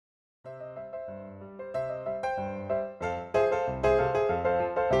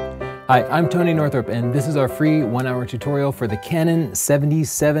Hi, I'm Tony Northrup, and this is our free 1-hour tutorial for the Canon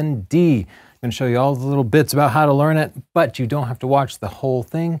 77D. I'm going to show you all the little bits about how to learn it, but you don't have to watch the whole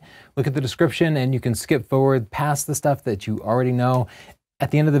thing. Look at the description and you can skip forward past the stuff that you already know. At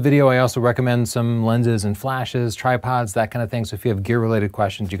the end of the video, I also recommend some lenses and flashes, tripods, that kind of thing. So if you have gear-related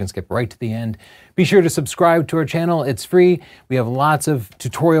questions, you can skip right to the end. Be sure to subscribe to our channel. It's free. We have lots of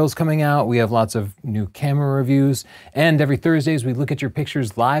tutorials coming out. We have lots of new camera reviews. And every Thursdays, we look at your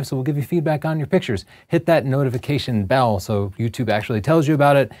pictures live, so we'll give you feedback on your pictures. Hit that notification bell so YouTube actually tells you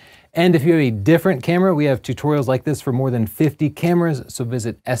about it. And if you have a different camera, we have tutorials like this for more than 50 cameras. So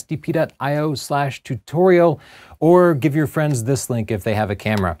visit sdp.io/tutorial or give your friends this link if they have a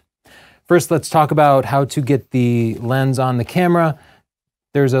camera. First, let's talk about how to get the lens on the camera.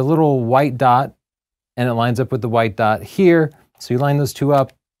 There's a little white dot and it lines up with the white dot here. So you line those two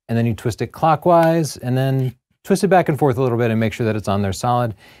up and then you twist it clockwise and then twist it back and forth a little bit and make sure that it's on there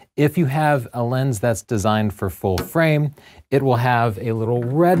solid. If you have a lens that's designed for full frame, it will have a little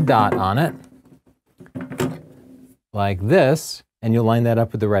red dot on it, like this, and you'll line that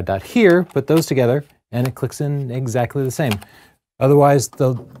up with the red dot here, put those together, and it clicks in exactly the same. Otherwise,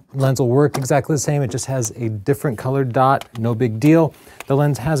 the lens will work exactly the same. It just has a different colored dot, no big deal. The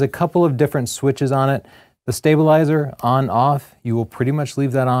lens has a couple of different switches on it. The stabilizer, on, off, you will pretty much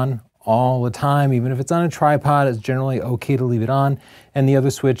leave that on all the time. Even if it's on a tripod, it's generally okay to leave it on. And the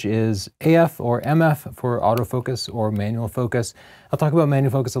other switch is AF or MF for autofocus or manual focus. I'll talk about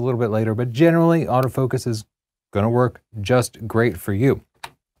manual focus a little bit later, but generally autofocus is going to work just great for you.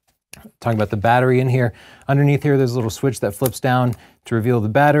 Talking about the battery in here. Underneath here, there's a little switch that flips down to reveal the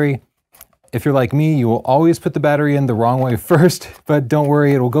battery. If you're like me, you will always put the battery in the wrong way first, but don't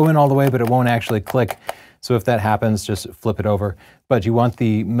worry, it will go in all the way, but it won't actually click. So if that happens, just flip it over. But you want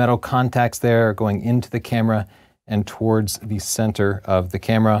the metal contacts there going into the camera and towards the center of the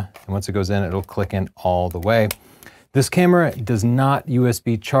camera. And once it goes in, it'll click in all the way. This camera does not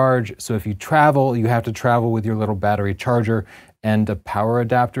USB charge. So if you travel, you have to travel with your little battery charger and a power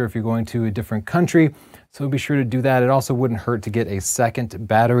adapter if you're going to a different country. So be sure to do that. It also wouldn't hurt to get a second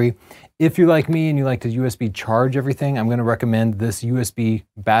battery. If you're like me and you like to USB charge everything, I'm going to recommend this USB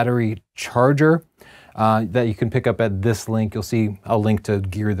battery charger that you can pick up at this link. You'll see a link to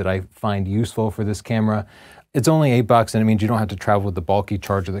gear that I find useful for this camera. It's only $8 and it means you don't have to travel with the bulky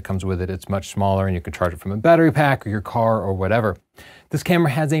charger that comes with it. It's much smaller and you can charge it from a battery pack or your car or whatever. This camera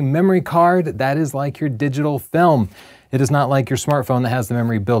has a memory card that is like your digital film. It is not like your smartphone that has the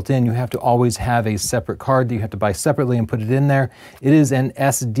memory built in. You have to always have a separate card that you have to buy separately and put it in there. It is an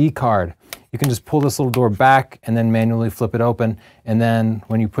SD card. You can just pull this little door back and then manually flip it open. And then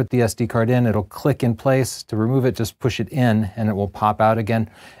when you put the SD card in, it'll click in place. To remove it, just push it in and it will pop out again.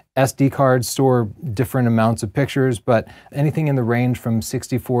 SD cards store different amounts of pictures, but anything in the range from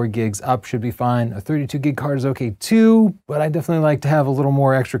 64 gigs up should be fine. A 32 gig card is okay too, but I definitely like to have a little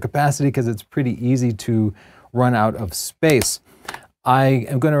more extra capacity because it's pretty easy to run out of space. I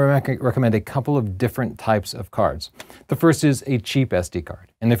am going to recommend a couple of different types of cards. The first is a cheap SD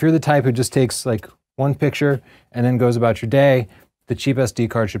card. And if you're the type who just takes like one picture and then goes about your day, the cheap SD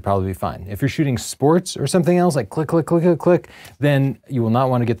card should probably be fine. If you're shooting sports or something else, like click, click, click, click, click, then you will not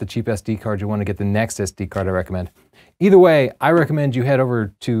want to get the cheap SD card. You want to get the next SD card I recommend. Either way, I recommend you head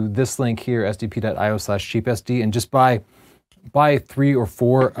over to this link here, sdp.io/cheapsd, and just buy 3 or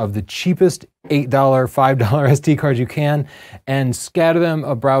 4 of the cheapest $8, $5 SD cards you can and scatter them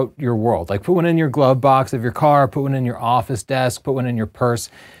about your world. Like put one in your glove box of your car, put one in your office desk, put one in your purse.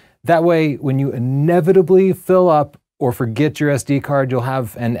 That way, when you inevitably fill up or forget your SD card, you'll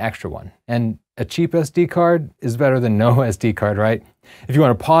have an extra one. And a cheap SD card is better than no SD card, right? If you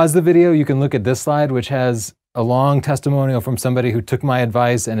want to pause the video, you can look at this slide, which has a long testimonial from somebody who took my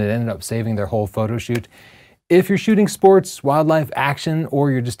advice and it ended up saving their whole photo shoot. If you're shooting sports, wildlife, action,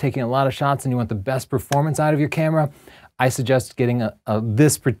 or you're just taking a lot of shots and you want the best performance out of your camera, I suggest getting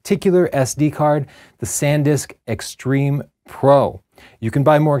this particular SD card, the SanDisk Extreme Pro. You can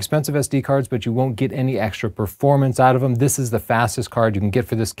buy more expensive SD cards, but you won't get any extra performance out of them. This is the fastest card you can get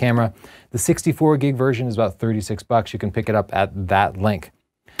for this camera. The 64 gig version is about $36. You can pick it up at that link.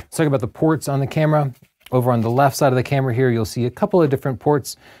 Let's talk about the ports on the camera. Over on the left side of the camera here, you'll see a couple of different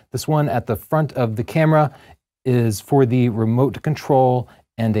ports. This one at the front of the camera is for the remote control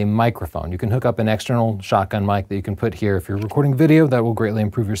and a microphone. You can hook up an external shotgun mic that you can put here. If you're recording video, that will greatly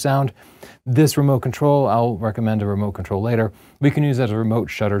improve your sound. This remote control, I'll recommend a remote control later. We can use as a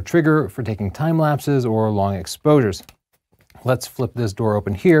remote shutter trigger for taking time lapses or long exposures. Let's flip this door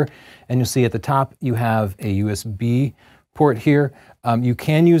open here, and you'll see at the top you have a USB port here. You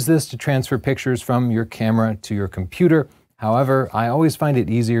can use this to transfer pictures from your camera to your computer. However, I always find it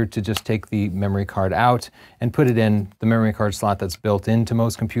easier to just take the memory card out and put it in the memory card slot that's built into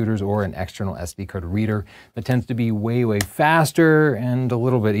most computers or an external SD card reader. That tends to be way, way faster and a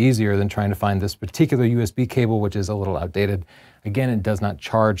little bit easier than trying to find this particular USB cable, which is a little outdated. Again, it does not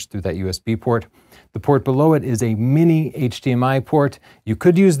charge through that USB port. The port below it is a mini HDMI port. You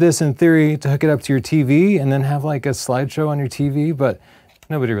could use this in theory to hook it up to your TV and then have like a slideshow on your TV, but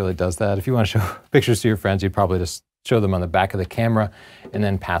nobody really does that. If you want to show pictures to your friends, you'd probably just show them on the back of the camera and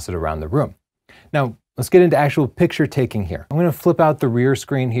then pass it around the room. Now, let's get into actual picture taking here. I'm going to flip out the rear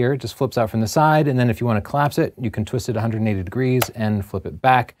screen here. It just flips out from the side, and then if you want to collapse it, you can twist it 180 degrees and flip it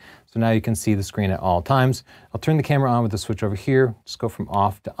back. So now you can see the screen at all times. I'll turn the camera on with the switch over here. Just go from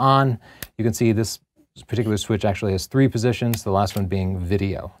off to on. You can see this particular switch actually has 3 positions, the last one being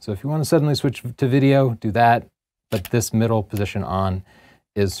video. So if you want to suddenly switch to video, do that, but this middle position on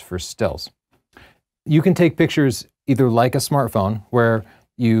is for stills. You can take pictures either like a smartphone, where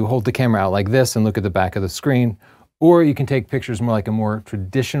you hold the camera out like this and look at the back of the screen, or you can take pictures more like a more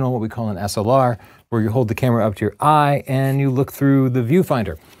traditional, what we call an SLR, where you hold the camera up to your eye and you look through the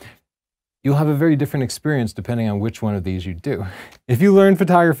viewfinder. You'll have a very different experience depending on which one of these you do. If you learn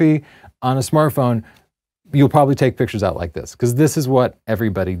photography on a smartphone, you'll probably take pictures out like this, because this is what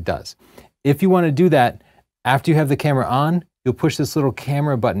everybody does. If you want to do that, after you have the camera on, you'll push this little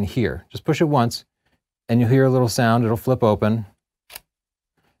camera button here. Just push it once, and you'll hear a little sound. It'll flip open.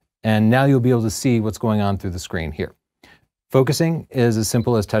 And now you'll be able to see what's going on through the screen here. Focusing is as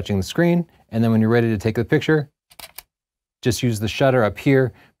simple as touching the screen, and then when you're ready to take the picture, just use the shutter up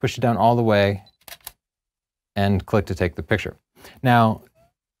here, push it down all the way, and click to take the picture. Now,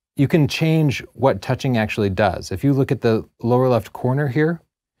 you can change what touching actually does. If you look at the lower left corner here,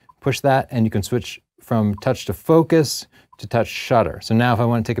 push that, and you can switch from touch to focus to touch shutter. So now if I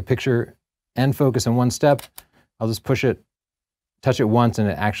want to take a picture and focus in one step, I'll just push it, touch it once, and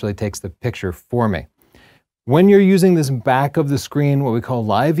it actually takes the picture for me. When you're using this back of the screen, what we call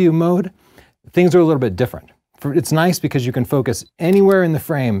live view mode, things are a little bit different. It's nice because you can focus anywhere in the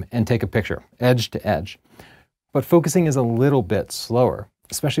frame and take a picture, edge to edge. But focusing is a little bit slower,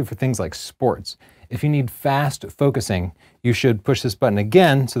 especially for things like sports. If you need fast focusing, you should push this button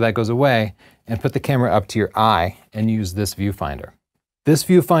again so that goes away and put the camera up to your eye and use this viewfinder. This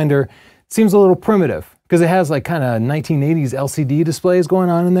viewfinder seems a little primitive because it has like kind of 1980s LCD displays going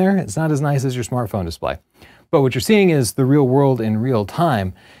on in there. It's not as nice as your smartphone display. But what you're seeing is the real world in real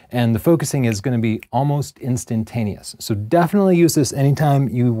time, and the focusing is going to be almost instantaneous. So definitely use this anytime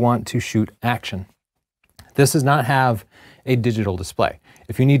you want to shoot action. This does not have a digital display.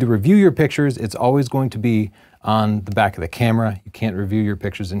 If you need to review your pictures, it's always going to be on the back of the camera. You can't review your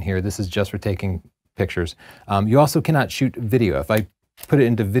pictures in here. This is just for taking pictures. You also cannot shoot video. If I put it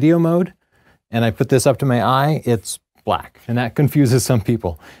into video mode and I put this up to my eye, it's black, and that confuses some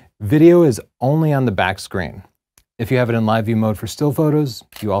people. Video is only on the back screen. If you have it in live view mode for still photos,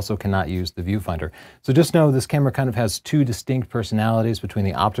 you also cannot use the viewfinder. So just know this camera kind of has 2 distinct personalities between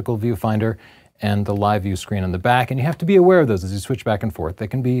the optical viewfinder and the live view screen on the back, and you have to be aware of those as you switch back and forth. They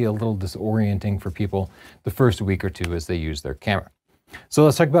can be a little disorienting for people the first week or 2 as they use their camera. So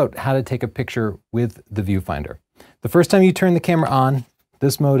let's talk about how to take a picture with the viewfinder. The first time you turn the camera on,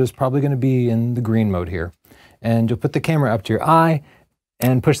 this mode is probably going to be in the green mode here, and you'll put the camera up to your eye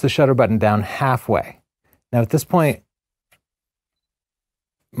and push the shutter button down halfway. Now at this point,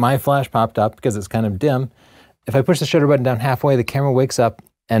 my flash popped up because it's kind of dim. If I push the shutter button down halfway, the camera wakes up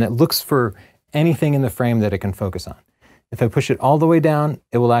and it looks for anything in the frame that it can focus on. If I push it all the way down,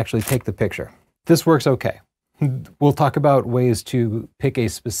 it will actually take the picture. This works okay. We'll talk about ways to pick a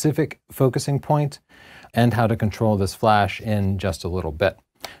specific focusing point and how to control this flash in just a little bit.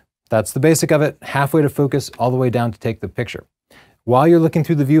 That's the basic of it, halfway to focus, all the way down to take the picture. While you're looking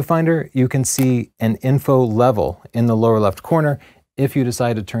through the viewfinder, you can see an info level in the lower left corner if you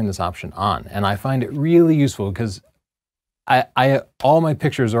decide to turn this option on. And I find it really useful because all my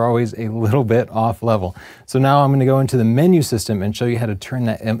pictures are always a little bit off level. So now I'm going to go into the menu system and show you how to turn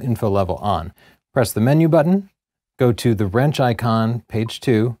that info level on. Press the menu button, go to the wrench icon, page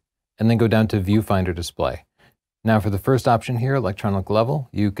 2, and then go down to viewfinder display. Now for the first option here, electronic level,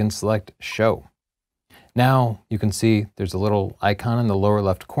 you can select show. Now you can see there's a little icon in the lower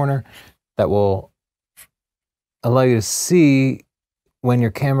left corner that will allow you to see when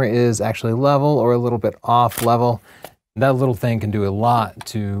your camera is actually level or a little bit off level. That little thing can do a lot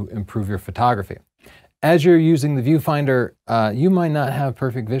to improve your photography. As you're using the viewfinder, you might not have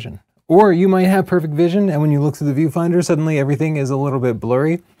perfect vision. Or you might have perfect vision, and when you look through the viewfinder, suddenly everything is a little bit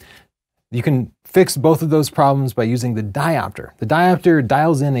blurry. You can fix both of those problems by using the diopter. The diopter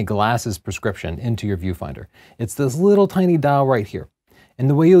dials in a glasses prescription into your viewfinder. It's this little tiny dial right here. And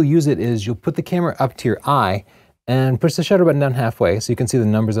the way you'll use it is you'll put the camera up to your eye and push the shutter button down halfway so you can see the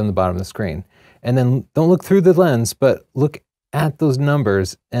numbers on the bottom of the screen. And then don't look through the lens, but look at those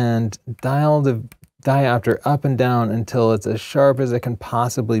numbers and dial the diopter up and down until it's as sharp as it can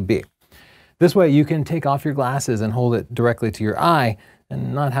possibly be. This way you can take off your glasses and hold it directly to your eye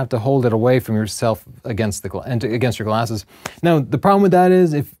and not have to hold it away from yourself against your glasses. Now, the problem with that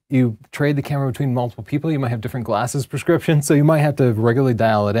is if you trade the camera between multiple people, you might have different glasses prescriptions, so you might have to regularly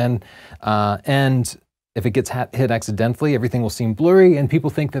dial it in. And if it gets hit accidentally, everything will seem blurry and people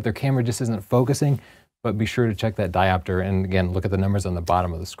think that their camera just isn't focusing, but be sure to check that diopter and again, look at the numbers on the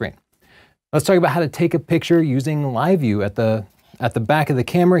bottom of the screen. Let's talk about how to take a picture using live view at the back of the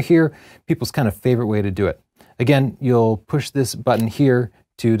camera here, people's kind of favorite way to do it. Again, you'll push this button here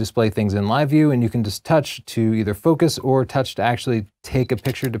to display things in live view, and you can just touch to either focus or touch to actually take a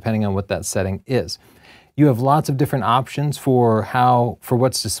picture depending on what that setting is. You have lots of different options for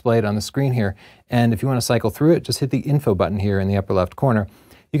what's displayed on the screen here. And if you want to cycle through it, just hit the info button here in the upper left corner.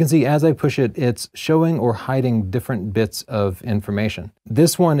 You can see as I push it, it's showing or hiding different bits of information.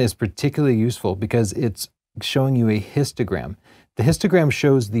 This one is particularly useful because it's showing you a histogram. The histogram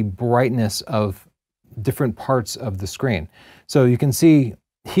shows the brightness of different parts of the screen. So you can see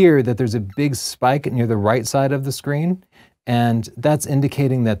here that there's a big spike near the right side of the screen, and that's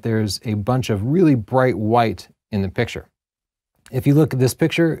indicating that there's a bunch of really bright white in the picture. If you look at this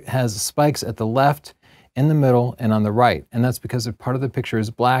picture, it has spikes at the left, in the middle, and on the right. And that's because part of the picture is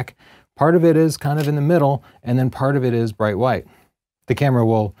black, part of it is kind of in the middle, and then part of it is bright white. The camera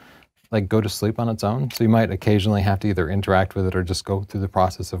will like go to sleep on its own, so you might occasionally have to either interact with it or just go through the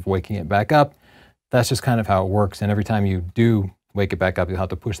process of waking it back up. That's just kind of how it works, and every time you do wake it back up, you'll have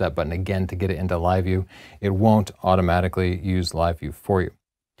to push that button again to get it into live view. It won't automatically use live view for you.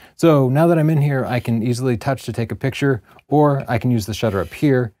 So now that I'm in here, I can easily touch to take a picture, or I can use the shutter up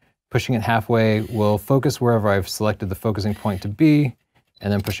here. Pushing it halfway will focus wherever I've selected the focusing point to be,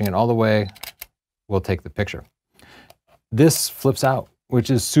 and then pushing it all the way will take the picture. This flips out, which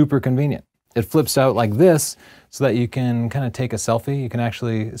is super convenient. It flips out like this so that you can kind of take a selfie. You can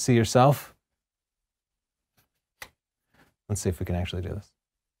actually see yourself. Let's see if we can actually do this.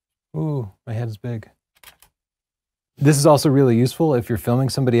 Ooh, my head is big. This is also really useful if you're filming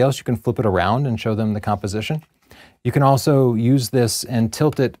somebody else. You can flip it around and show them the composition. You can also use this and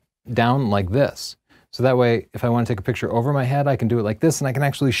tilt it down like this. So that way, if I want to take a picture over my head, I can do it like this, and I can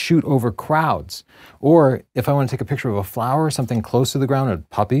actually shoot over crowds. Or if I want to take a picture of a flower, something close to the ground, a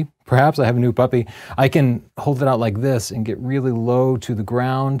puppy, perhaps I have a new puppy, I can hold it out like this and get really low to the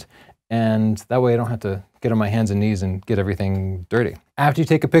ground, and that way I don't have to get on my hands and knees and get everything dirty. After you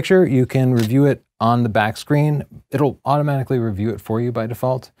take a picture, you can review it on the back screen. It'll automatically review it for you by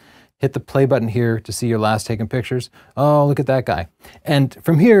default. Hit the play button here to see your last taken pictures. Oh, look at that guy. And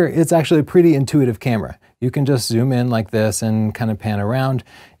from here, it's actually a pretty intuitive camera. You can just zoom in like this and kind of pan around.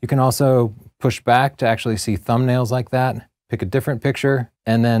 You can also push back to actually see thumbnails like that, pick a different picture,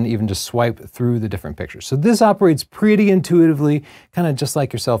 and then even just swipe through the different pictures. So this operates pretty intuitively, kind of just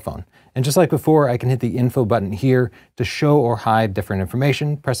like your cell phone. And just like before, I can hit the info button here to show or hide different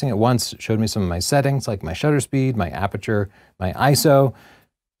information. Pressing it once showed me some of my settings, like my shutter speed, my aperture, my ISO,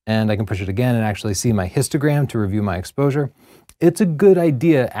 and I can push it again and actually see my histogram to review my exposure. It's a good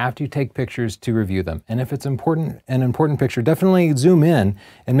idea after you take pictures to review them. And if it's an important picture, definitely zoom in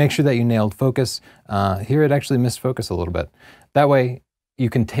and make sure that you nailed focus. Here it actually missed focus a little bit. That way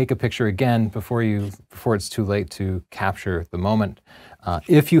you can take a picture again before it's too late to capture the moment.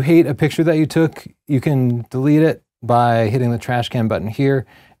 If you hate a picture that you took, you can delete it by hitting the trash can button here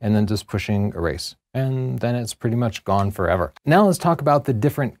and then just pushing erase. And then it's pretty much gone forever. Now let's talk about the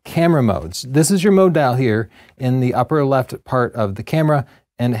different camera modes. This is your mode dial here in the upper left part of the camera,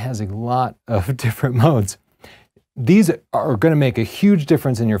 and it has a lot of different modes. These are going to make a huge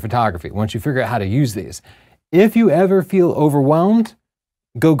difference in your photography once you figure out how to use these. If you ever feel overwhelmed,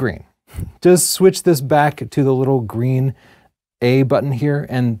 go green. Just switch this back to the little green A button here,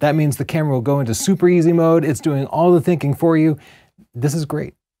 and that means the camera will go into super easy mode. It's doing all the thinking for you. This is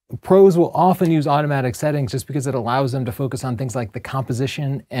great. Pros will often use automatic settings just because it allows them to focus on things like the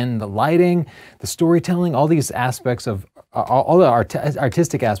composition and the lighting, the storytelling, all these aspects of, all the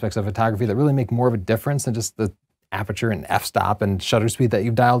artistic aspects of photography that really make more of a difference than just the aperture and f-stop and shutter speed that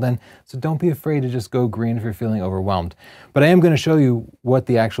you've dialed in. So don't be afraid to just go green if you're feeling overwhelmed. But I am going to show you what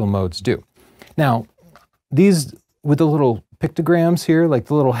the actual modes do. Now, these with the little pictograms here, like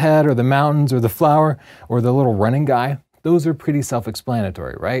the little head or the mountains or the flower or the little running guy, those are pretty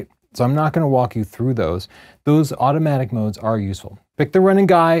self-explanatory, right? So I'm not going to walk you through those. Those automatic modes are useful. Pick the run and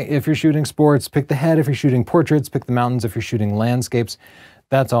guy if you're shooting sports, pick the head if you're shooting portraits, pick the mountains if you're shooting landscapes.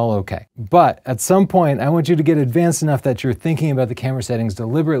 That's all okay. But at some point, I want you to get advanced enough that you're thinking about the camera settings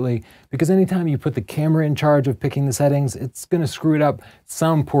deliberately, because anytime you put the camera in charge of picking the settings, it's going to screw it up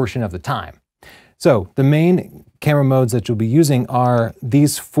some portion of the time. So the main camera modes that you'll be using are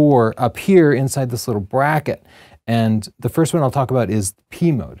these 4 up here inside this little bracket. And the first one I'll talk about is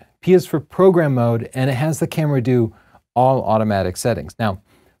P mode. P is for program mode, and it has the camera do all automatic settings. Now,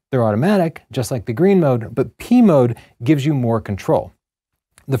 they're automatic, just like the green mode, but P mode gives you more control.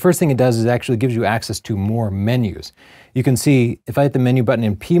 The first thing it does is actually gives you access to more menus. You can see if I hit the menu button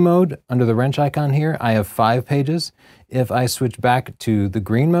in P mode, under the wrench icon here, I have 5 pages. If I switch back to the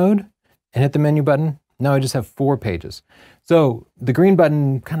green mode and hit the menu button, now I just have 4 pages. So the green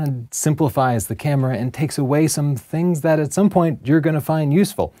button kind of simplifies the camera and takes away some things that at some point you're going to find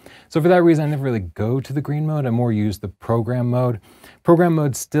useful. So for that reason, I never really go to the green mode. I more use the program mode. Program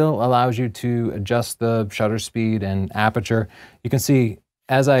mode still allows you to adjust the shutter speed and aperture. You can see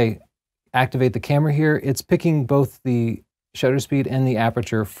as I activate the camera here, it's picking both the shutter speed and the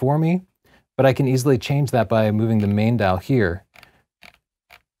aperture for me, but I can easily change that by moving the main dial here.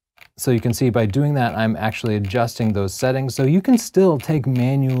 So you can see by doing that, I'm actually adjusting those settings. So you can still take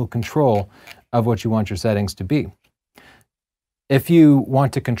manual control of what you want your settings to be. If you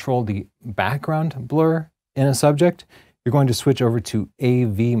want to control the background blur in a subject, you're going to switch over to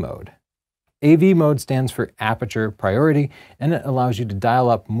AV mode. AV mode stands for Aperture Priority, and it allows you to dial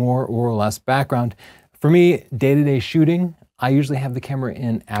up more or less background. For me, day-to-day shooting, I usually have the camera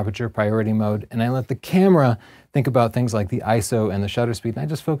in Aperture Priority mode, and I let the camera think about things like the ISO and the shutter speed, and I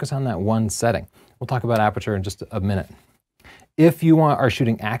just focus on that one setting. We'll talk about aperture in just a minute. If you are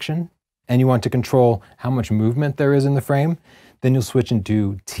shooting action and you want to control how much movement there is in the frame, then you'll switch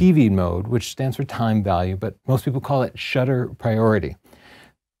into TV mode, which stands for time value, but most people call it shutter priority.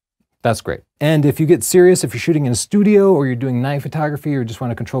 That's great. And if you get serious, if you're shooting in a studio or you're doing night photography or just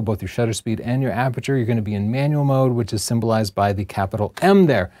want to control both your shutter speed and your aperture, you're going to be in manual mode, which is symbolized by the capital M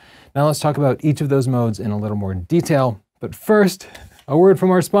there. Now let's talk about each of those modes in a little more detail. But first, a word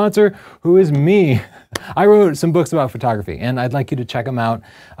from our sponsor, who is me. I wrote some books about photography, and I'd like you to check them out.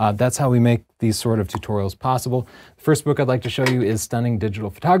 That's how we make these sort of tutorials possible. The first book I'd like to show you is Stunning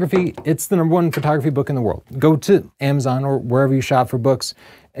Digital Photography. It's the #1 photography book in the world. Go to Amazon or wherever you shop for books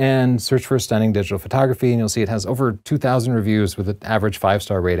and search for Stunning Digital Photography, and you'll see it has over 2,000 reviews with an average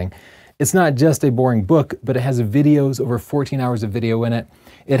 5-star rating. It's not just a boring book, but it has videos, over 14 hours of video in it.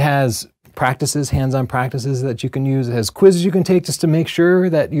 It has practices, hands-on practices that you can use. It has quizzes you can take just to make sure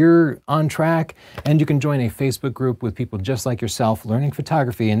that you're on track, and you can join a Facebook group with people just like yourself learning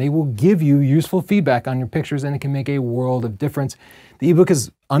photography, and they will give you useful feedback on your pictures, and it can make a world of difference. The ebook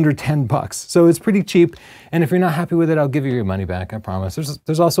is under 10 bucks, so it's pretty cheap, and if you're not happy with it, I'll give you your money back, I promise.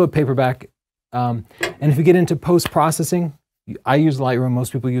 There's also a paperback, and if you get into post-processing, I use Lightroom,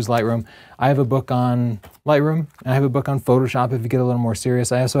 most people use Lightroom. I have a book on Lightroom, and I have a book on Photoshop if you get a little more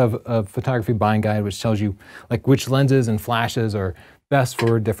serious. I also have a photography buying guide which tells you like which lenses and flashes are best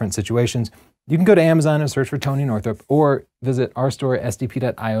for different situations. You can go to Amazon and search for Tony Northrup, or visit our store at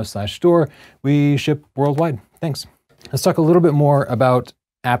sdp.io/store. We ship worldwide. Thanks. Let's talk a little bit more about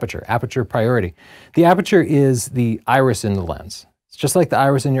aperture, aperture priority. The aperture is the iris in the lens. It's just like the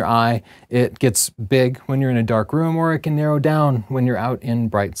iris in your eye. It gets big when you're in a dark room, or it can narrow down when you're out in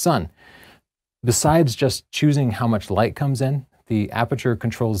bright sun. Besides just choosing how much light comes in, the aperture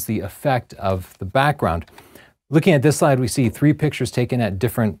controls the effect of the background. Looking at this slide, we see 3 pictures taken at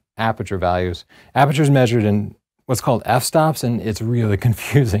different aperture values. Aperture is measured in what's called f-stops, and it's really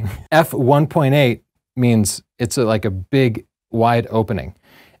confusing. f1.8 means it's like a big, wide opening.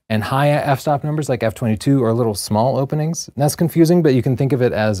 And high f-stop numbers like f22 are little small openings. And that's confusing, but you can think of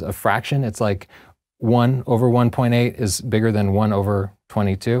it as a fraction. It's like 1 over 1.8 is bigger than 1 over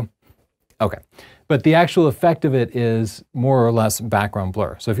 22. Okay, but the actual effect of it is more or less background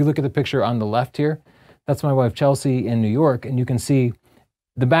blur. So if you look at the picture on the left here, that's my wife Chelsea in New York, and you can see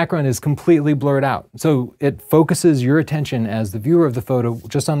the background is completely blurred out. So it focuses your attention as the viewer of the photo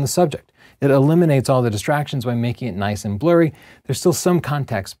just on the subject. It eliminates all the distractions by making it nice and blurry. There's still some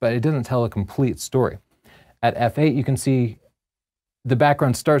context, but it doesn't tell a complete story. At f8, you can see the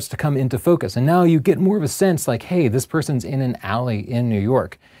background starts to come into focus, and now you get more of a sense like, hey, this person's in an alley in New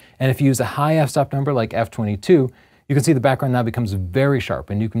York. And if you use a high f-stop number like f22, you can see the background now becomes very sharp,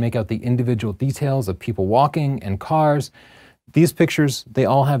 and you can make out the individual details of people walking and cars. These pictures, they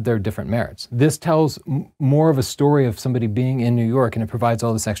all have their different merits. This tells more of a story of somebody being in New York, and it provides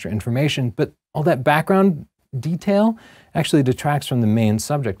all this extra information, but all that background detail actually detracts from the main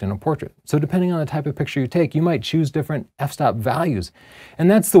subject in a portrait. So depending on the type of picture you take, you might choose different f-stop values. And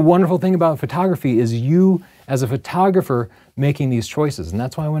that's the wonderful thing about photography, is you as a photographer making these choices. And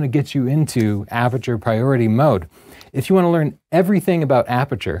that's why I want to get you into aperture priority mode. If you want to learn everything about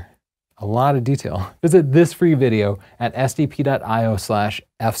aperture, a lot of detail, visit this free video at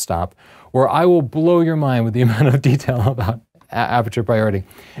sdp.io/fstop, where I will blow your mind with the amount of detail about aperture priority.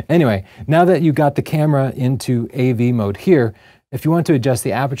 Anyway, now that you got the camera into AV mode here, if you want to adjust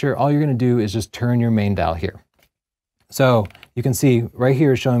the aperture, all you're going to do is just turn your main dial here. So you can see right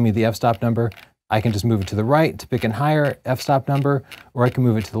here is showing me the f-stop number. I can just move it to the right to pick a higher f-stop number, or I can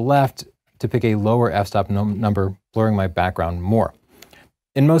move it to the left to pick a lower f-stop number, blurring my background more.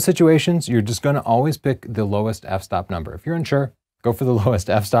 In most situations, you're just going to always pick the lowest f-stop number. If you're unsure, go for the lowest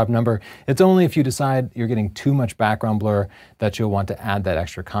f-stop number. It's only if you decide you're getting too much background blur that you'll want to add that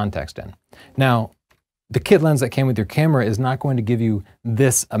extra context in. Now, the kit lens that came with your camera is not going to give you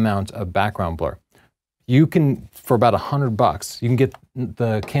this amount of background blur. You can, for about $100, you can get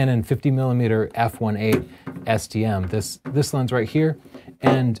the Canon 50mm f1.8 STM, this lens right here,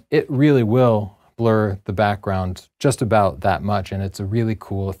 and it really will blur the background just about that much, and it's a really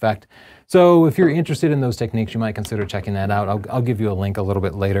cool effect. So if you're interested in those techniques, you might consider checking that out. I'll give you a link a little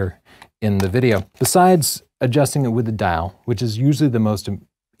bit later in the video. Besides adjusting it with the dial, which is usually the most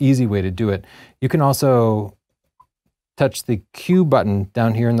easy way to do it, you can also touch the Q button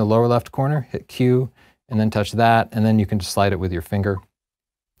down here in the lower left corner, hit Q, and then touch that, and then you can just slide it with your finger.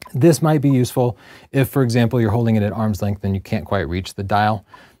 This might be useful if, for example, you're holding it at arm's length and you can't quite reach the dial.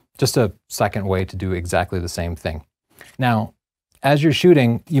 Just a second way to do exactly the same thing. Now, as you're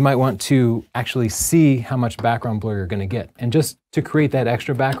shooting, you might want to actually see how much background blur you're going to get. And just to create that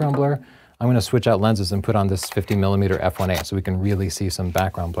extra background blur, I'm going to switch out lenses and put on this 50mm f1.8 so we can really see some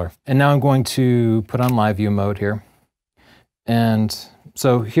background blur. And now I'm going to put on live view mode here. And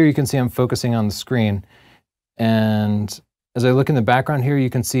so here you can see I'm focusing on the screen. And as I look in the background here, you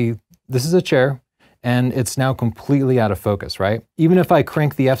can see this is a chair, and it's now completely out of focus, right? Even if I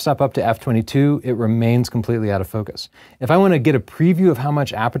crank the f-stop up to f22, it remains completely out of focus. If I want to get a preview of how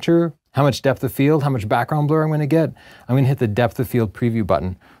much aperture, how much depth of field, how much background blur I'm going to get, I'm going to hit the depth of field preview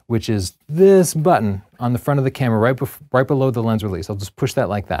button, which is this button on the front of the camera right below the lens release. I'll just push that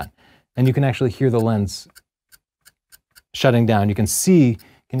like that. And you can actually hear the lens shutting down. You can see,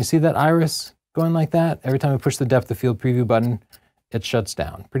 can you see that iris going like that? Every time I push the depth of field preview button, it shuts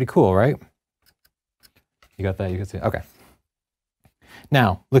down. Pretty cool, right? You got that? You can see. Okay.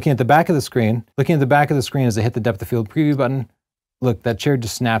 Now, looking at the back of the screen as I hit the depth of field preview button, look, that chair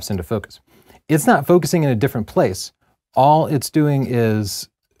just snaps into focus. It's not focusing in a different place. All it's doing is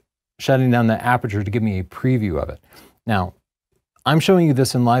shutting down the aperture to give me a preview of it. Now, I'm showing you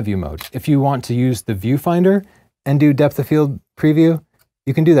this in live view mode. If you want to use the viewfinder and do depth of field preview,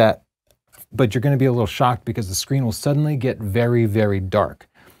 you can do that, but you're going to be a little shocked because the screen will suddenly get very, very dark.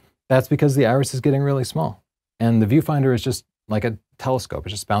 That's because the iris is getting really small. And the viewfinder is just like a telescope.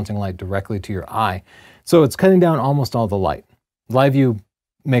 It's just bouncing light directly to your eye. So it's cutting down almost all the light. Live view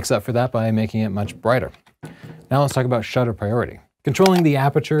makes up for that by making it much brighter. Now let's talk about shutter priority. Controlling the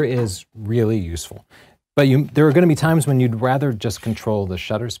aperture is really useful, but there are going to be times when you'd rather just control the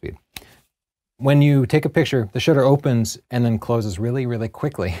shutter speed. When you take a picture, the shutter opens and then closes really, really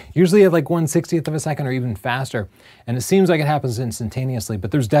quickly, usually at like 1/60th of a second or even faster. And it seems like it happens instantaneously, but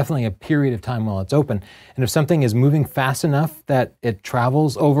there's definitely a period of time while it's open. And if something is moving fast enough that it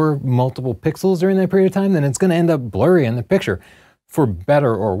travels over multiple pixels during that period of time, then it's going to end up blurry in the picture, for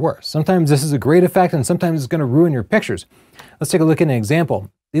better or worse. Sometimes this is a great effect, and sometimes it's going to ruin your pictures. Let's take a look at an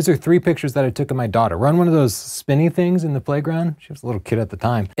example. These are 3 pictures that I took of my daughter. We're on one of those spinny things in the playground. She was a little kid at the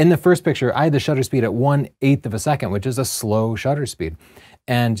time. In the first picture, I had the shutter speed at 1/8 of a second, which is a slow shutter speed.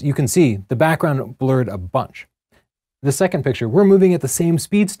 And you can see the background blurred a bunch. The second picture, we're moving at the same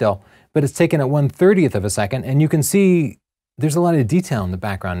speed still, but it's taken at 1/30th of a second, and you can see there's a lot of detail in the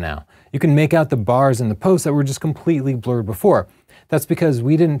background now. You can make out the bars and the posts that were just completely blurred before. That's because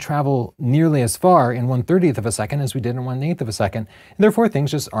we didn't travel nearly as far in 1/30th of a second as we did in 1/8 of a second, and therefore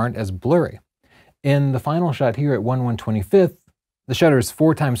things just aren't as blurry. In the final shot here at 1/125th, the shutter is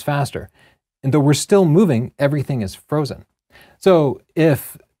 4 times faster, and though we're still moving, everything is frozen. So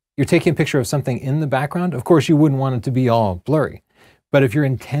if you're taking a picture of something in the background, of course you wouldn't want it to be all blurry. But if you're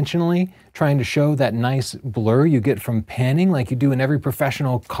intentionally trying to show that nice blur you get from panning like you do in every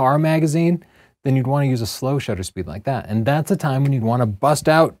professional car magazine, then you'd want to use a slow shutter speed like that. And that's a time when you'd want to bust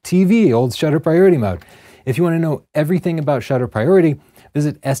out TV, old shutter priority mode. If you want to know everything about shutter priority,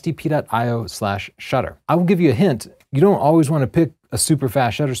 visit sdp.io/shutter. I will give you a hint. You don't always want to pick a super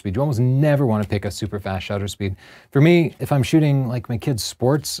fast shutter speed. You almost never want to pick a super fast shutter speed. For me, if I'm shooting like my kid's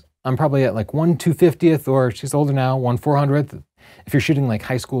sports, I'm probably at like 1/250th, or she's older now, 1/400th. If you're shooting like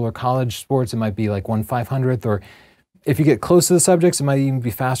high school or college sports, it might be like 1/500th, or if you get close to the subjects, it might even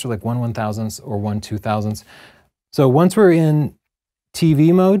be faster, like 1/1000th or 1/2000th. So once we're in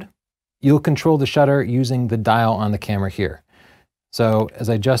TV mode, you'll control the shutter using the dial on the camera here. So as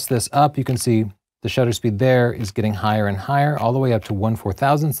I adjust this up, you can see the shutter speed there is getting higher and higher, all the way up to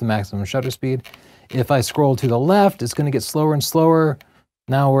 1/4000th, the maximum shutter speed. If I scroll to the left, it's gonna get slower and slower.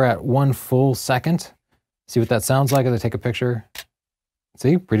 Now we're at 1 full second. See what that sounds like as I take a picture?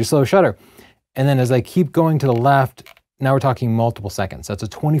 See, pretty slow shutter. And then as I keep going to the left, now we're talking multiple seconds. That's a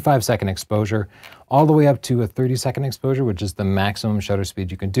 25-second exposure, all the way up to a 30-second exposure, which is the maximum shutter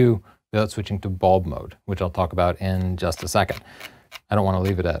speed you can do without switching to bulb mode, which I'll talk about in just a second. I don't want to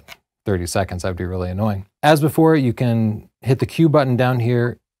leave it at 30 seconds. That would be really annoying. As before, you can hit the Q button down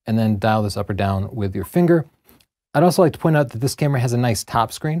here and then dial this up or down with your finger. I'd also like to point out that this camera has a nice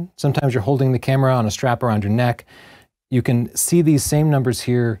top screen. Sometimes you're holding the camera on a strap around your neck. You can see these same numbers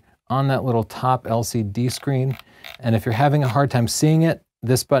here on that little top LCD screen. And if you're having a hard time seeing it,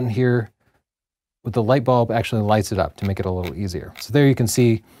 this button here with the light bulb actually lights it up to make it a little easier. So there you can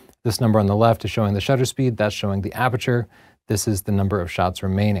see this number on the left is showing the shutter speed. That's showing the aperture. This is the number of shots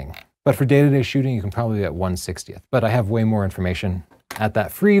remaining. But for day-to-day shooting, you can probably be at 1/60th. But I have way more information at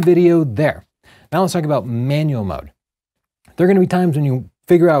that free video there. Now let's talk about manual mode. There are going to be times when you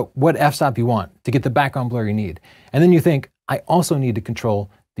figure out what f-stop you want to get the background blur you need. And then you think, I also need to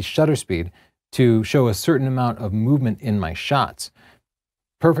control the shutter speed to show a certain amount of movement in my shots.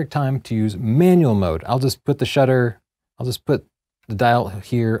 Perfect time to use manual mode. I'll just put the dial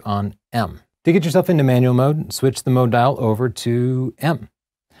here on M. To get yourself into manual mode, switch the mode dial over to M.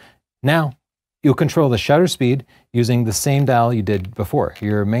 Now, you'll control the shutter speed using the same dial you did before,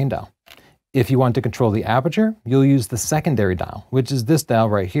 your main dial. If you want to control the aperture, you'll use the secondary dial, which is this dial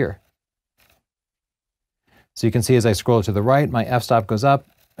right here. So you can see as I scroll to the right, my f-stop goes up.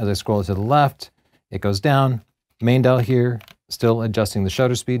 As I scroll to the left, it goes down. Main dial here, still adjusting the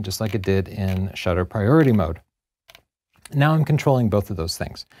shutter speed just like it did in shutter priority mode. Now I'm controlling both of those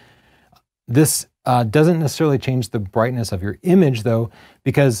things. This doesn't necessarily change the brightness of your image though,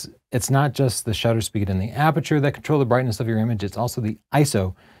 because it's not just the shutter speed and the aperture that control the brightness of your image, it's also the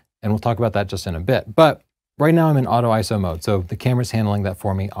ISO, and we'll talk about that just in a bit. But right now I'm in auto ISO mode, so the camera's handling that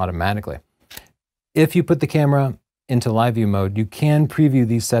for me automatically. If you put the camera into live view mode, you can preview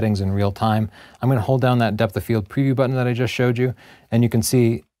these settings in real time. I'm gonna hold down that depth of field preview button that I just showed you, and you can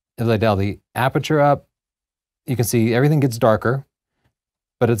see as I dial the aperture up, you can see everything gets darker,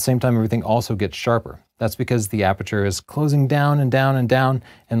 but at the same time, everything also gets sharper. That's because the aperture is closing down and down and down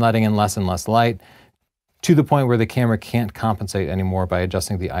and letting in less and less light to the point where the camera can't compensate anymore by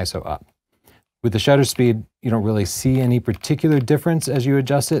adjusting the ISO up. With the shutter speed, you don't really see any particular difference as you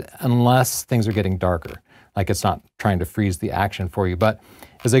adjust it unless things are getting darker, like it's not trying to freeze the action for you. But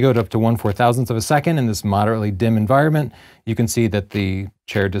as I go up to 1/4000th of a second in this moderately dim environment, you can see that the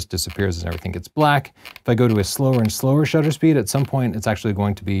chair just disappears and everything gets black. If I go to a slower and slower shutter speed, at some point it's actually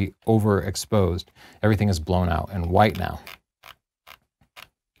going to be overexposed. Everything is blown out and white now.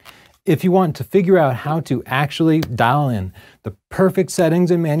 If you want to figure out how to actually dial in the perfect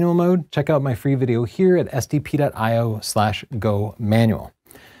settings in manual mode, check out my free video here at stp.io/go manual.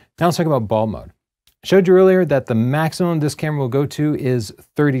 Now let's talk about bulb mode. I showed you earlier that the maximum this camera will go to is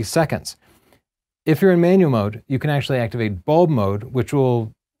 30 seconds. If you're in manual mode, you can actually activate bulb mode, which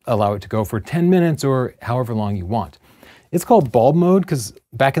will allow it to go for 10 minutes or however long you want. It's called bulb mode because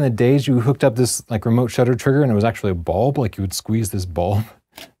back in the days you hooked up this like remote shutter trigger and it was actually a bulb, like you would squeeze this bulb.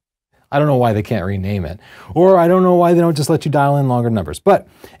 I don't know why they can't rename it, or I don't know why they don't just let you dial in longer numbers. But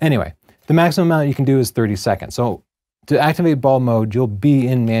anyway, the maximum amount you can do is 30 seconds. So to activate bulb mode, you'll be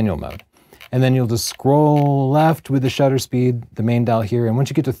in manual mode. And then you'll just scroll left with the shutter speed, the main dial here. And once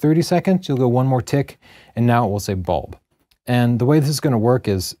you get to 30 seconds, you'll go one more tick, and now it will say bulb. And the way this is gonna work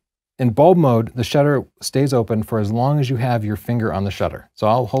is, in bulb mode, the shutter stays open for as long as you have your finger on the shutter. So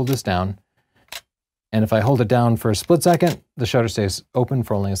I'll hold this down. And if I hold it down for a split second, the shutter stays open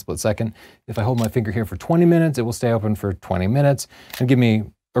for only a split second. If I hold my finger here for 20 minutes, it will stay open for 20 minutes and give me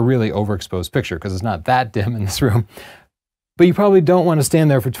a really overexposed picture because it's not that dim in this room. But you probably don't want to stand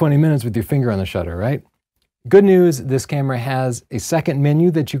there for 20 minutes with your finger on the shutter, right? Good news, this camera has a second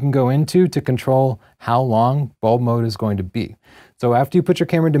menu that you can go into to control how long bulb mode is going to be. So after you put your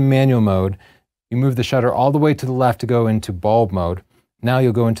camera into manual mode, you move the shutter all the way to the left to go into bulb mode. Now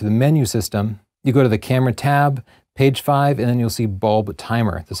you'll go into the menu system. You go to the camera tab, page 5, and then you'll see bulb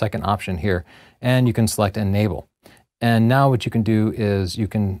timer, the second option here, and you can select enable. And now what you can do is you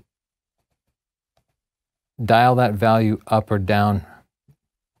can dial that value up or down,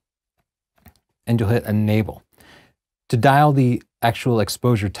 and you'll hit enable. To dial the actual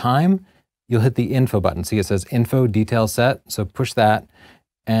exposure time, you'll hit the info button. See, it says info detail set, so push that.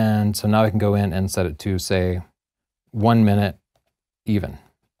 And so now I can go in and set it to, say, 1 minute even.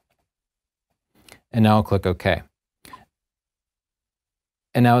 And now I'll click OK.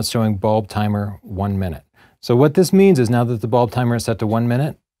 And now it's showing bulb timer 1 minute. So what this means is now that the bulb timer is set to 1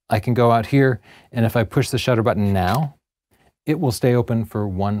 minute, I can go out here, and if I push the shutter button now, it will stay open for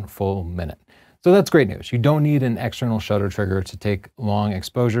 1 full minute. So that's great news. You don't need an external shutter trigger to take long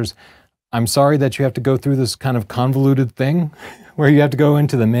exposures. I'm sorry that you have to go through this kind of convoluted thing where you have to go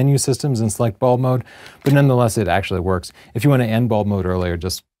into the menu systems and select bulb mode, but nonetheless, it actually works. If you want to end bulb mode earlier,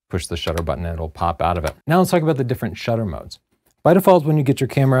 just push the shutter button and it'll pop out of it. Now let's talk about the different shutter modes. By default, when you get your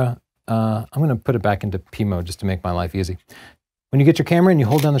camera, I'm going to put it back into P mode just to make my life easy. When you get your camera and you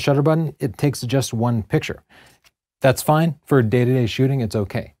hold down the shutter button, it takes just 1 picture. That's fine. For day-to-day shooting, it's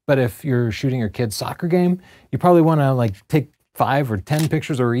okay. But if you're shooting your kid's soccer game, you probably want to like take 5 or 10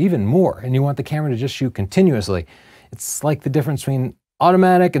 pictures or even more, and you want the camera to just shoot continuously. It's like the difference between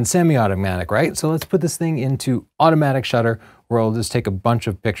automatic and semi-automatic, right? So let's put this thing into automatic shutter where it'll just take a bunch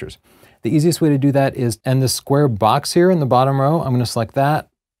of pictures. The easiest way to do that is, and the square box here in the bottom row, I'm going to select that,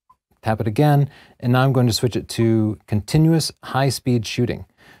 tap it again, and now I'm going to switch it to continuous high-speed shooting.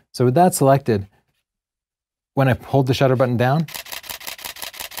 So with that selected, when I hold the shutter button down,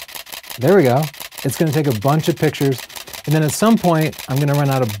 there we go. It's going to take a bunch of pictures, and then at some point, I'm going to run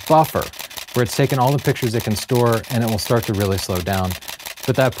out of buffer where it's taken all the pictures it can store, and it will start to really slow down.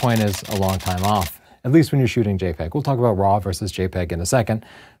 But that point is a long time off, at least when you're shooting JPEG. We'll talk about RAW versus JPEG in a second,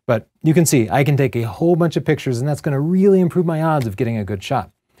 but you can see I can take a whole bunch of pictures, and that's going to really improve my odds of getting a good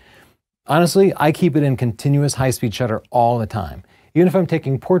shot. Honestly, I keep it in continuous high-speed shutter all the time. Even if I'm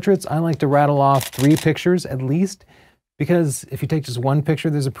taking portraits, I like to rattle off 3 pictures at least, because if you take just 1 picture,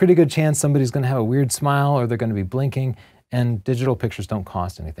 there's a pretty good chance somebody's going to have a weird smile or they're going to be blinking, and digital pictures don't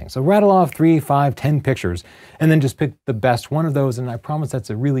cost anything. So rattle off 3, 5, 10 pictures, and then just pick the best one of those, and I promise that's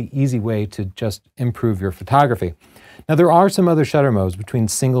a really easy way to just improve your photography. Now, there are some other shutter modes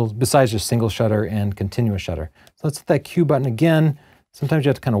besides just single shutter and continuous shutter. So let's hit that Q button again. Sometimes you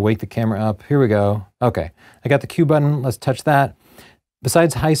have to kind of wake the camera up. Here we go. Okay, I got the Q button. Let's touch that.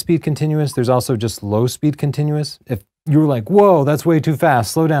 Besides high-speed continuous, there's also just low-speed continuous. If you were like, whoa, that's way too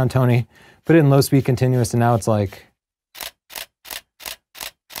fast, slow down, Tony. Put it in low-speed continuous, and now it's like,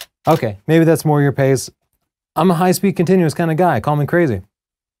 okay, maybe that's more your pace. I'm a high-speed continuous kind of guy. Call me crazy.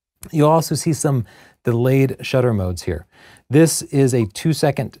 You'll also see some delayed shutter modes here. This is a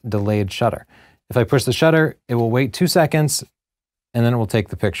 2-second delayed shutter. If I push the shutter, it will wait 2 seconds, and then it will take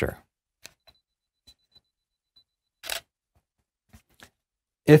the picture.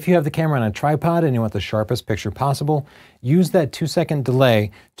 If you have the camera on a tripod and you want the sharpest picture possible, use that 2-second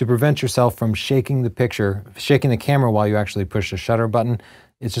delay to prevent yourself from shaking the camera while you actually push the shutter button.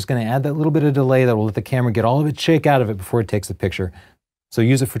 It's just going to add that little bit of delay that will let the camera get all of its shake out of it before it takes the picture. So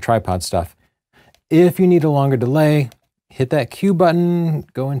use it for tripod stuff. If you need a longer delay, hit that Q button,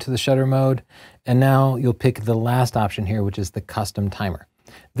 go into the shutter mode, and now you'll pick the last option here, which is the custom timer.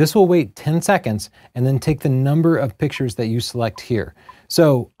 This will wait 10 seconds and then take the number of pictures that you select here.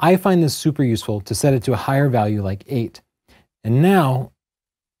 So I find this super useful to set it to a higher value like 8. And now,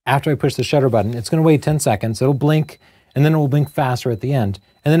 after I push the shutter button, it's going to wait 10 seconds, it'll blink, and then it will blink faster at the end,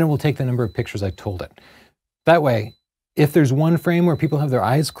 and then it will take the number of pictures I told it. That way, if there's one frame where people have their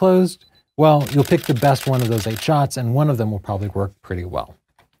eyes closed, well, you'll pick the best one of those 8 shots, and one of them will probably work pretty well.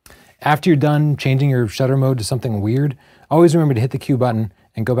 After you're done changing your shutter mode to something weird, always remember to hit the Q button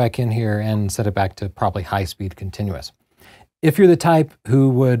and go back in here and set it back to probably high-speed continuous. If you're the type who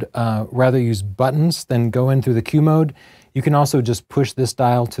would rather use buttons than go in through the Q mode, you can also just push this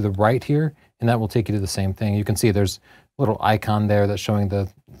dial to the right here, and that will take you to the same thing. You can see there's a little icon there that's showing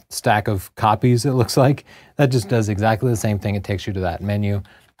the stack of copies, it looks like. That just does exactly the same thing. It takes you to that menu.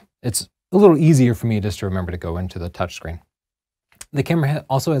 It's a little easier for me just to remember to go into the touchscreen. The camera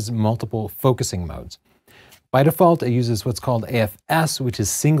also has multiple focusing modes. By default, it uses what's called AFS, which is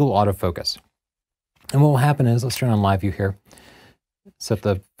single autofocus. And what will happen is, let's turn on live view here, set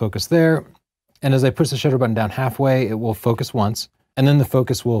the focus there, and as I push the shutter button down halfway, it will focus once, and then the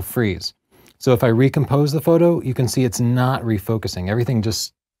focus will freeze. So if I recompose the photo, you can see it's not refocusing. Everything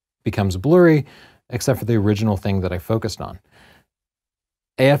just becomes blurry, except for the original thing that I focused on.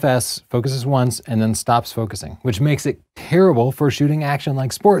 AFS focuses once and then stops focusing, which makes it terrible for shooting action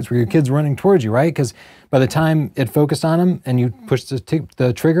like sports where your kid's running towards you, right? Because by the time it focused on him and you push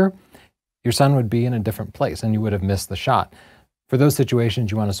the trigger, your sun would be in a different place and you would have missed the shot. For those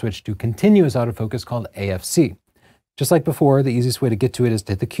situations, you want to switch to continuous autofocus called AFC. Just like before, the easiest way to get to it is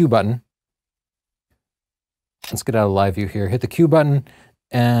to hit the Q button. Let's get out of live view here. Hit the Q button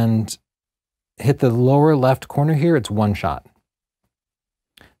and hit the lower left corner here. It's one shot.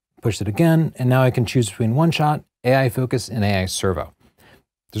 Push it again, and now I can choose between one shot, AI focus, and AI servo.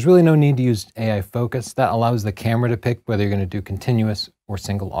 There's really no need to use AI focus. That allows the camera to pick whether you're going to do continuous or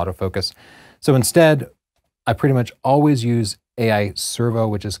single autofocus. So instead, I pretty much always use AI servo,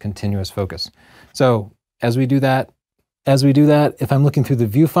 which is continuous focus. So as we do that, if I'm looking through the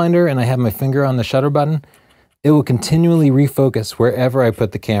viewfinder and I have my finger on the shutter button, it will continually refocus wherever I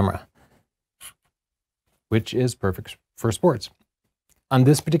put the camera, which is perfect for sports. On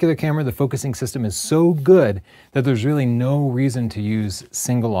this particular camera, the focusing system is so good that there's really no reason to use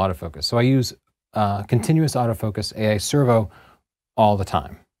single autofocus. So I use continuous autofocus, AI servo, all the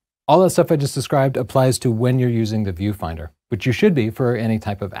time. All that stuff I just described applies to when you're using the viewfinder, which you should be for any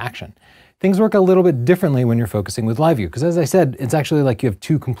type of action. Things work a little bit differently when you're focusing with live view, because as I said, it's actually like you have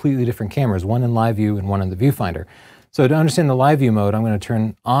two completely different cameras, one in live view and one in the viewfinder. So to understand the live view mode, I'm going to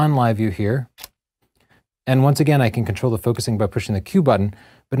turn on live view here. And once again, I can control the focusing by pushing the Q button,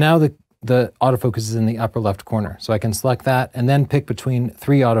 but now the autofocus is in the upper left corner. So I can select that and then pick between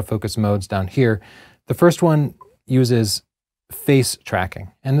three autofocus modes down here. The first one uses face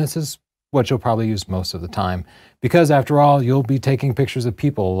tracking, and this is what you'll probably use most of the time, because after all, you'll be taking pictures of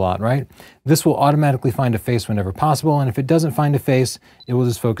people a lot, right? This will automatically find a face whenever possible, and if it doesn't find a face, it will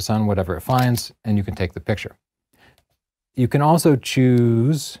just focus on whatever it finds, and you can take the picture. You can also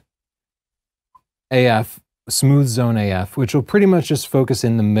choose AF, smooth zone AF, which will pretty much just focus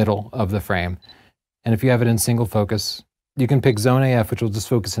in the middle of the frame. And if you have it in single focus, you can pick zone AF, which will just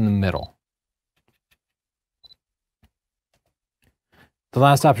focus in the middle. The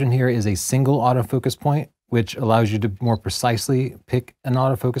last option here is a single autofocus point, which allows you to more precisely pick an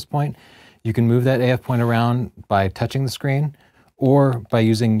autofocus point. You can move that AF point around by touching the screen or by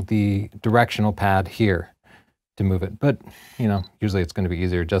using the directional pad here to move it. But, you know, usually it's going to be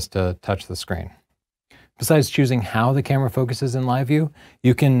easier just to touch the screen. Besides choosing how the camera focuses in live view,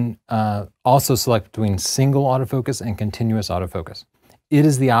 you can also select between single autofocus and continuous autofocus. It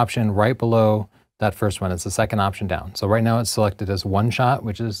is the option right below that first one. It's the second option down. So right now it's selected as one shot,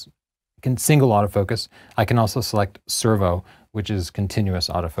 which is single autofocus. I can also select servo, which is continuous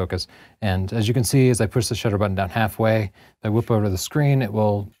autofocus. And as you can see, as I push the shutter button down halfway, I whip over to the screen, it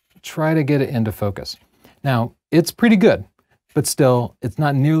will try to get it into focus. Now, it's pretty good, but still, it's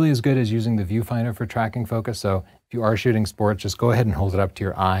not nearly as good as using the viewfinder for tracking focus. So if you are shooting sports, just go ahead and hold it up to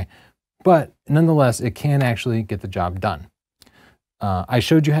your eye. But nonetheless, it can actually get the job done. I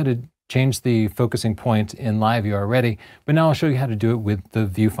showed you how to change the focusing point in live view already, but now I'll show you how to do it with the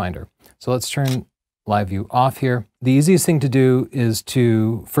viewfinder. So let's turn live view off here. The easiest thing to do is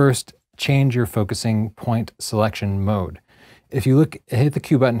to first change your focusing point selection mode. If you hit the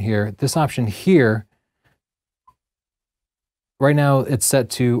Q button here, this option here, right now it's set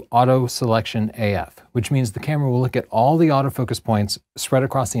to auto selection AF, which means the camera will look at all the autofocus points spread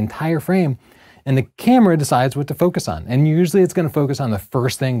across the entire frame, and the camera decides what to focus on. And usually it's going to focus on the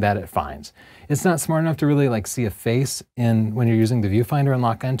first thing that it finds. It's not smart enough to really like see a face when you're using the viewfinder and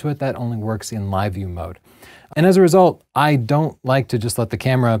lock onto it. That only works in live view mode. And as a result, I don't like to just let the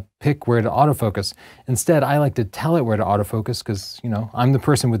camera pick where to autofocus. Instead, I like to tell it where to autofocus because, you know, I'm the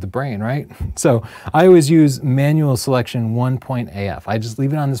person with the brain, right? So I always use manual selection 1 point AF. I just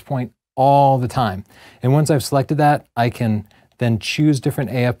leave it on this point all the time. And once I've selected that, I can then choose different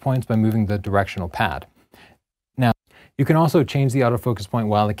AF points by moving the directional pad. Now, you can also change the autofocus point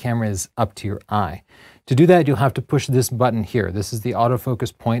while the camera is up to your eye. To do that, you'll have to push this button here. This is the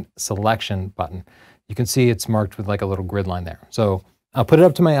autofocus point selection button. You can see it's marked with like a little grid line there. So I'll put it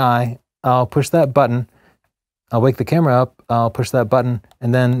up to my eye, I'll push that button, I'll wake the camera up, I'll push that button,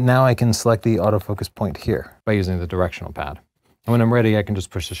 and then now I can select the autofocus point here by using the directional pad. And when I'm ready, I can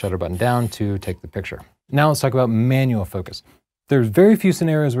just push the shutter button down to take the picture. Now let's talk about manual focus. There's very few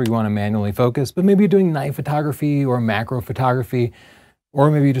scenarios where you want to manually focus, but maybe you're doing night photography or macro photography, or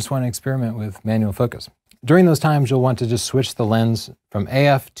maybe you just want to experiment with manual focus. During those times, you'll want to just switch the lens from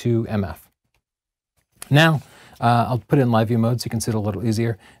AF to MF. Now, I'll put it in live view mode so you can see it a little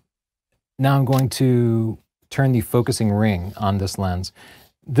easier. Now I'm going to turn the focusing ring on this lens.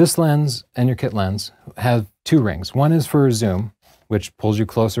 This lens and your kit lens have two rings. One is for zoom, which pulls you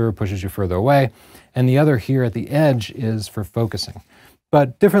closer or pushes you further away. And the other here at the edge is for focusing.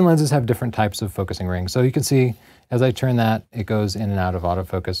 But different lenses have different types of focusing rings. So you can see as I turn that, it goes in and out of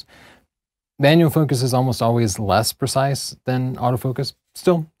autofocus. Manual focus is almost always less precise than autofocus.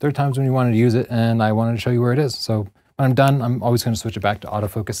 Still, there are times when you wanted to use it, and I wanted to show you where it is. So when I'm done, I'm always going to switch it back to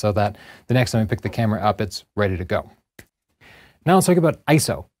autofocus so that the next time I pick the camera up, it's ready to go. Now let's talk about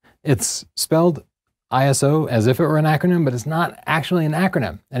ISO. It's spelled ISO as if it were an acronym, but it's not actually an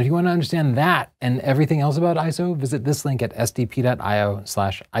acronym. And if you want to understand that and everything else about ISO, visit this link at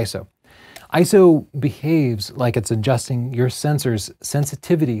sdp.io/ISO. ISO behaves like it's adjusting your sensor's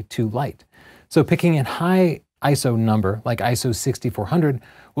sensitivity to light. So picking a high ISO number, like ISO 6400,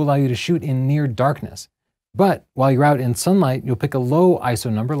 will allow you to shoot in near darkness. But while you're out in sunlight, you'll pick a low ISO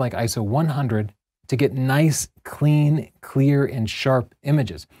number, like ISO 100, to get nice, clean, clear, and sharp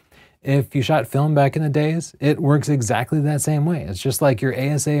images. If you shot film back in the days, it works exactly that same way. It's just like your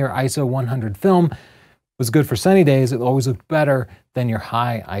ASA or ISO 100 film was good for sunny days, it always looked better than your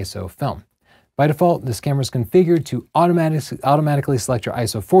high ISO film. By default, this camera is configured to automatically select your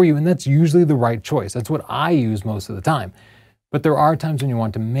ISO for you, and that's usually the right choice. That's what I use most of the time. But there are times when you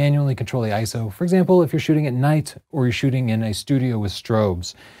want to manually control the ISO. For example, if you're shooting at night or you're shooting in a studio with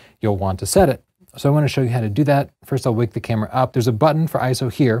strobes, you'll want to set it. So I want to show you how to do that. First, I'll wake the camera up. There's a button for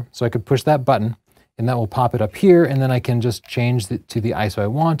ISO here, so I could push that button, and that will pop it up here, and then I can just change it to the ISO I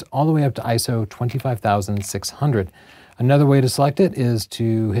want, all the way up to ISO 25,600. Another way to select it is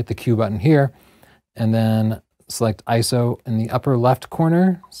to hit the Q button here, and then select ISO in the upper left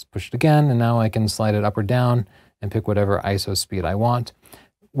corner, push it again, and now I can slide it up or down and pick whatever ISO speed I want.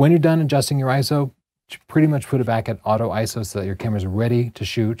 When you're done adjusting your ISO, pretty much put it back at auto ISO so that your camera's ready to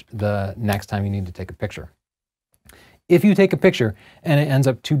shoot the next time you need to take a picture. If you take a picture and it ends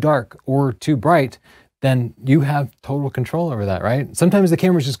up too dark or too bright, then you have total control over that, right? Sometimes the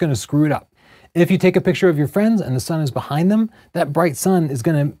camera's just gonna screw it up. If you take a picture of your friends and the sun is behind them, that bright sun is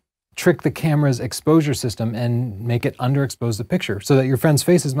gonna trick the camera's exposure system and make it underexpose the picture so that your friends'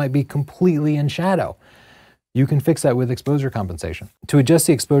 faces might be completely in shadow. You can fix that with exposure compensation. To adjust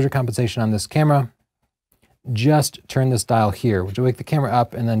the exposure compensation on this camera, just turn this dial here, which will wake the camera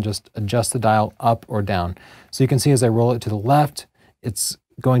up, and then just adjust the dial up or down. So you can see as I roll it to the left, it's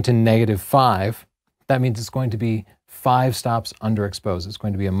going to -5. That means it's going to be 5 stops underexposed. It's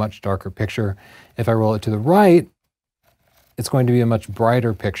going to be a much darker picture. If I roll it to the right, it's going to be a much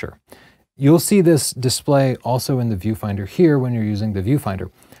brighter picture. You'll see this display also in the viewfinder here when you're using the viewfinder.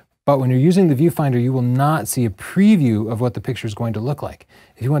 But when you're using the viewfinder, you will not see a preview of what the picture is going to look like.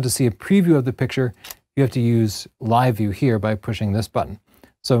 If you want to see a preview of the picture, you have to use live view here by pushing this button.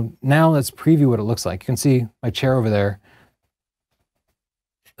 So now let's preview what it looks like. You can see my chair over there.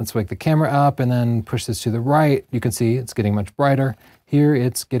 Let's wake the camera up and then push this to the right. You can see it's getting much brighter. Here,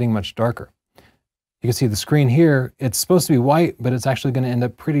 it's getting much darker. You can see the screen here, it's supposed to be white, but it's actually going to end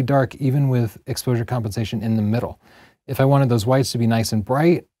up pretty dark even with exposure compensation in the middle. If I wanted those whites to be nice and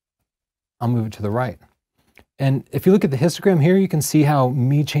bright, I'll move it to the right. And if you look at the histogram here, you can see how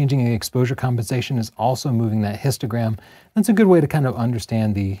me changing the exposure compensation is also moving that histogram. That's a good way to kind of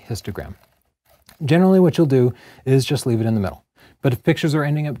understand the histogram. Generally, what you'll do is just leave it in the middle. But if pictures are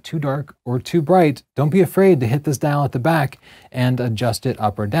ending up too dark or too bright, don't be afraid to hit this dial at the back and adjust it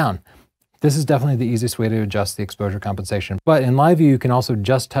up or down. This is definitely the easiest way to adjust the exposure compensation. But in live view, you can also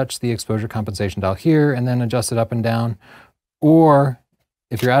just touch the exposure compensation dial here and then adjust it up and down. Or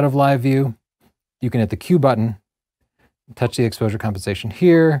if you're out of live view, you can hit the Q button, touch the exposure compensation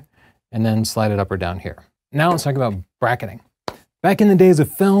here, and then slide it up or down here. Now let's talk about bracketing. Back in the days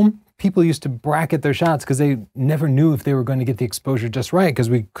of film, people used to bracket their shots because they never knew if they were going to get the exposure just right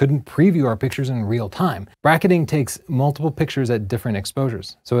because we couldn't preview our pictures in real time. Bracketing takes multiple pictures at different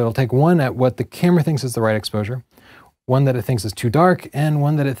exposures. So it'll take one at what the camera thinks is the right exposure, one that it thinks is too dark, and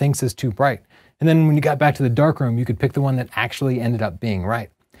one that it thinks is too bright. And then when you got back to the darkroom, you could pick the one that actually ended up being right.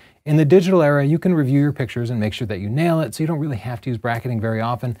 In the digital era, you can review your pictures and make sure that you nail it, so you don't really have to use bracketing very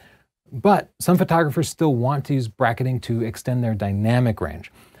often. But some photographers still want to use bracketing to extend their dynamic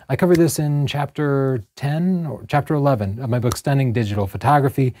range. I cover this in chapter 10 or chapter 11 of my book, Stunning Digital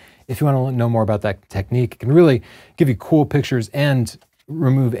Photography. If you want to know more about that technique, it can really give you cool pictures and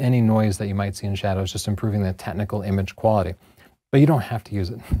remove any noise that you might see in shadows, just improving the technical image quality. But you don't have to use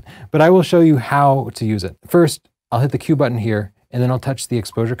it. But I will show you how to use it. First, I'll hit the Q button here, and then I'll touch the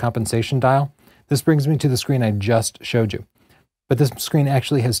exposure compensation dial. This brings me to the screen I just showed you. But this screen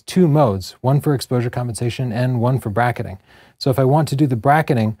actually has two modes, one for exposure compensation and one for bracketing. So if I want to do the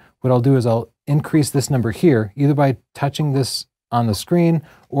bracketing, what I'll do is I'll increase this number here, either by touching this on the screen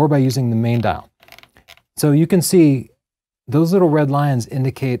or by using the main dial. So you can see those little red lines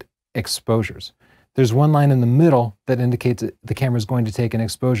indicate exposures. There's one line in the middle that indicates that the camera is going to take an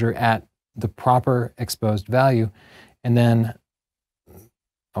exposure at the proper exposed value. And then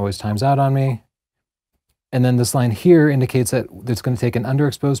always times out on me. And then this line here indicates that it's going to take an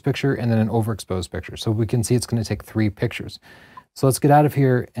underexposed picture and then an overexposed picture. So we can see it's going to take 3 pictures. So let's get out of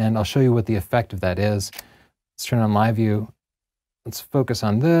here and I'll show you what the effect of that is. Let's turn on live view. Let's focus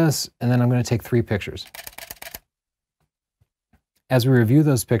on this, and then I'm going to take 3 pictures. As we review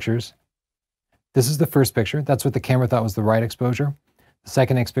those pictures, this is the first picture. That's what the camera thought was the right exposure. The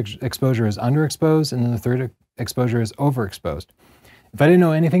second exposure is underexposed, and then the third exposure is overexposed. If I didn't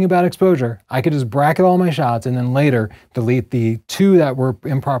know anything about exposure, I could just bracket all my shots and then later delete the 2 that were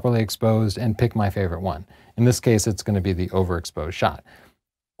improperly exposed and pick my favorite one. In this case, it's going to be the overexposed shot.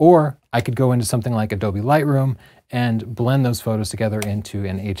 Or I could go into something like Adobe Lightroom and blend those photos together into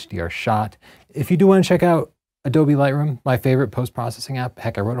an HDR shot. If you do want to check out Adobe Lightroom, my favorite post-processing app,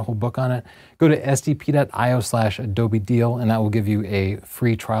 heck, I wrote a whole book on it, go to sdp.io/Adobe deal, and that will give you a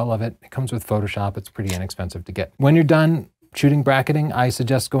free trial of it. It comes with Photoshop. It's pretty inexpensive to get. When you're done shooting bracketing, I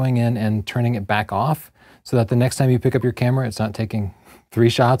suggest going in and turning it back off so that the next time you pick up your camera, it's not taking 3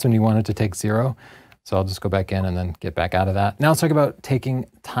 shots when you want it to take 0. So I'll just go back in and then get back out of that. Now let's talk about taking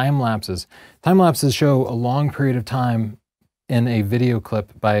time lapses. Time lapses show a long period of time in a video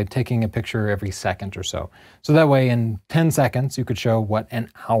clip by taking a picture every second or so. So that way in 10 seconds, you could show what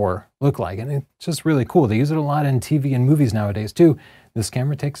an hour looked like. And it's just really cool. They use it a lot in TV and movies nowadays too. This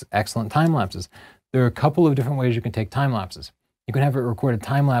camera takes excellent time lapses. There are a couple of different ways you can take time lapses. You can have it record a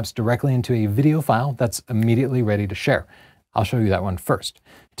time lapse directly into a video file that's immediately ready to share. I'll show you that one first.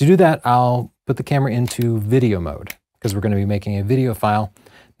 To do that, I'll put the camera into video mode because we're going to be making a video file.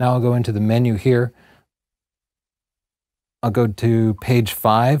 Now I'll go into the menu here. I'll go to page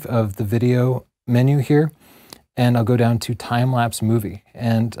 5 of the video menu here, and I'll go down to time-lapse movie,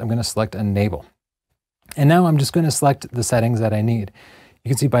 and I'm going to select enable. And now I'm just going to select the settings that I need. You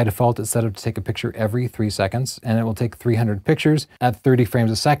can see by default it's set up to take a picture every 3 seconds, and it will take 300 pictures at 30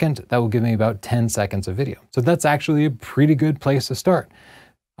 frames a second. That will give me about 10 seconds of video. So that's actually a pretty good place to start.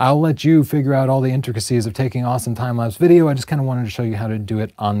 I'll let you figure out all the intricacies of taking awesome time-lapse video. I just kind of wanted to show you how to do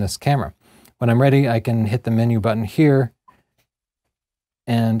it on this camera. When I'm ready, I can hit the menu button here.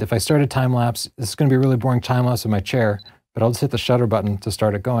 And if I start a time-lapse, this is going to be a really boring time-lapse in my chair, but I'll just hit the shutter button to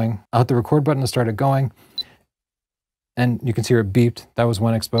start it going. I'll hit the record button to start it going. And you can see it beeped. That was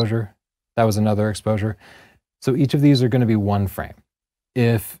one exposure. That was another exposure. So each of these are going to be 1 frame.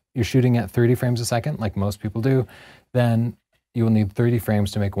 If you're shooting at 30 frames a second, like most people do, then you will need 30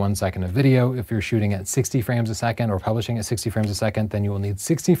 frames to make 1 second of video. If you're shooting at 60 frames a second or publishing at 60 frames a second, then you will need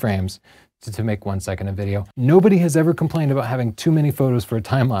 60 frames to make 1 second of video. Nobody has ever complained about having too many photos for a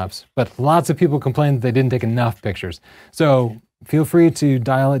time lapse, but lots of people complain that they didn't take enough pictures. So feel free to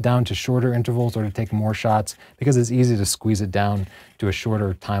dial it down to shorter intervals or to take more shots because it's easy to squeeze it down to a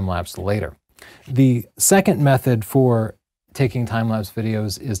shorter time lapse later. The second method for taking time-lapse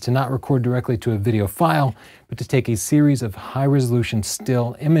videos is to not record directly to a video file, but to take a series of high-resolution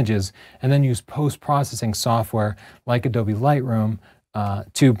still images and then use post-processing software like Adobe Lightroom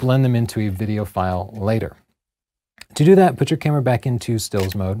to blend them into a video file later. To do that, put your camera back into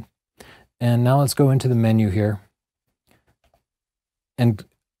stills mode. And now let's go into the menu here. And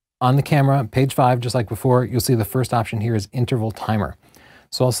on the camera, page 5, just like before, you'll see the first option here is interval timer.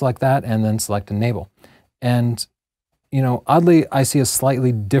 So I'll select that and then select enable. And you know, oddly, I see a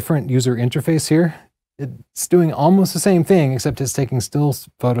slightly different user interface here. It's doing almost the same thing, except it's taking still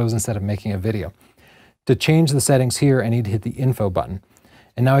photos instead of making a video. To change the settings here, I need to hit the info button.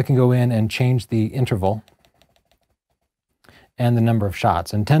 And now I can go in and change the interval and the number of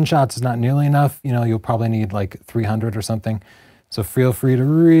shots. And 10 shots is not nearly enough. You know, you'll probably need like 300 or something. So feel free to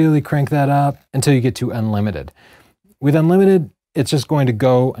really crank that up until you get to unlimited. With unlimited, it's just going to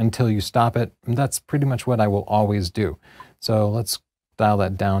go until you stop it. And that's pretty much what I will always do. So let's dial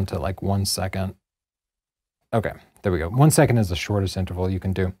that down to like 1 second. Okay, there we go. 1 second is the shortest interval you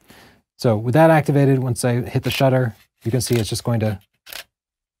can do. So with that activated, once I hit the shutter, you can see it's just going to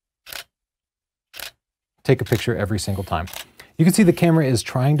take a picture every single time. You can see the camera is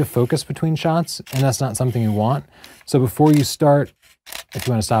trying to focus between shots, and that's not something you want. So before you start, if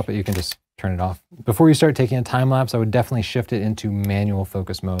you want to stop it, you can just turn it off. Before you start taking a time lapse, I would definitely shift it into manual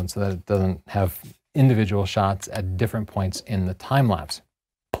focus mode so that it doesn't have individual shots at different points in the time lapse.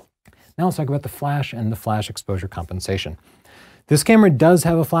 Now let's talk about the flash and the flash exposure compensation. This camera does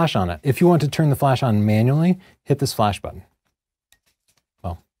have a flash on it. If you want to turn the flash on manually, hit this flash button.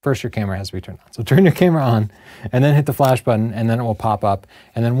 Well, first your camera has to be turned on. So turn your camera on and then hit the flash button and then it will pop up.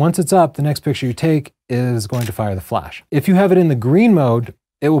 And then once it's up, the next picture you take is going to fire the flash. If you have it in the green mode,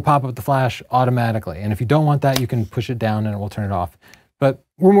 it will pop up the flash automatically. And if you don't want that, you can push it down and it will turn it off. But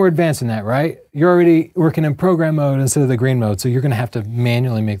we're more advanced than that, right? You're already working in program mode instead of the green mode, so you're gonna have to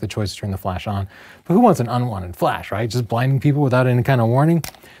manually make the choice to turn the flash on. But who wants an unwanted flash, right? Just blinding people without any kind of warning.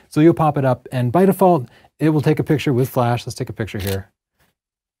 So you'll pop it up, and by default, it will take a picture with flash. Let's take a picture here.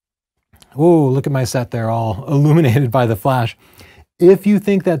 Whoa, look at my set there, all illuminated by the flash. If you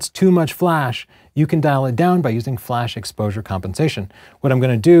think that's too much flash, you can dial it down by using flash exposure compensation. What I'm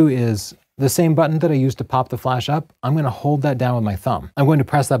gonna do is the same button that I used to pop the flash up, I'm gonna hold that down with my thumb. I'm going to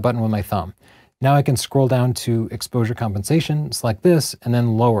press that button with my thumb. Now I can scroll down to exposure compensation, select this, and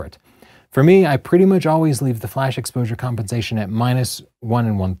then lower it. For me, I pretty much always leave the flash exposure compensation at -1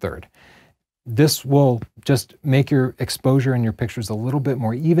 1/3. This will just make your exposure in your pictures a little bit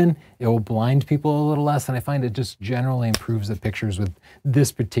more even. It will blind people a little less, and I find it just generally improves the pictures with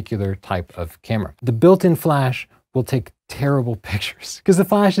this particular type of camera. The built-in flash will take terrible pictures because the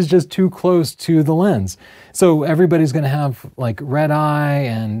flash is just too close to the lens. So everybody's gonna have like red eye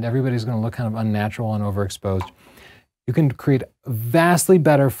and everybody's gonna look kind of unnatural and overexposed. You can create vastly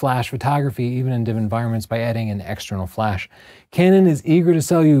better flash photography even in dim environments by adding an external flash. Canon is eager to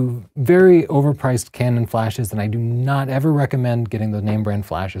sell you very overpriced Canon flashes, and I do not ever recommend getting the name brand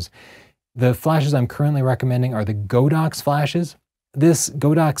flashes. The flashes I'm currently recommending are the Godox flashes. This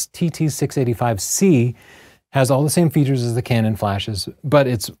Godox TT685C has all the same features as the Canon flashes, but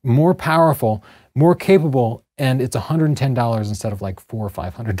it's more powerful, more capable, and it's $110 instead of like $400 or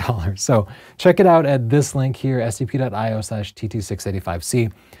 $500. So check it out at this link here,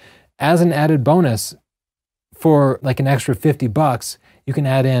 scp.io/TT685C. As an added bonus, for like an extra 50 bucks, you can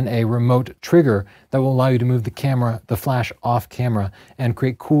add in a remote trigger that will allow you to move the camera, the flash off camera, and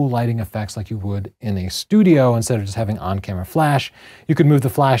create cool lighting effects like you would in a studio instead of just having on-camera flash. You could move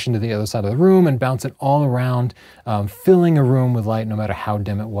the flash into the other side of the room and bounce it all around, filling a room with light no matter how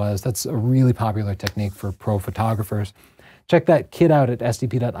dim it was. That's a really popular technique for pro photographers. Check that kit out at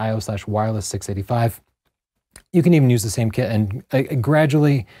sdp.io/wireless685. You can even use the same kit and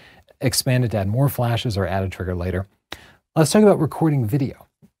gradually expand it to add more flashes or add a trigger later. Let's talk about recording video.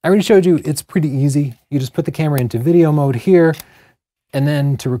 I already showed you it's pretty easy. You just put the camera into video mode here, and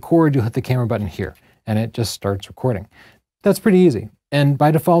then to record, you'll hit the camera button here, and it just starts recording. That's pretty easy. And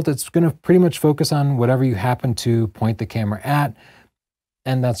by default, it's gonna pretty much focus on whatever you happen to point the camera at,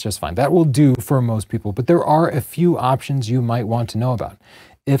 and that's just fine. That will do for most people, but there are a few options you might want to know about.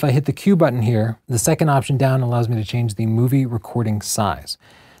 If I hit the Q button here, the second option down allows me to change the movie recording size.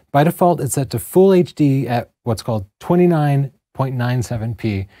 By default, it's set to full HD at what's called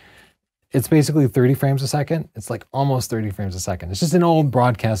 29.97p. It's basically 30 frames a second. It's like almost 30 frames a second. It's just an old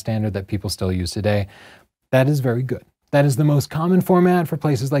broadcast standard that people still use today. That is very good. That is the most common format for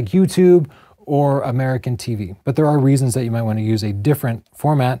places like YouTube or American TV. But there are reasons that you might want to use a different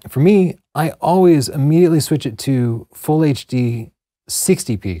format. For me, I always immediately switch it to full HD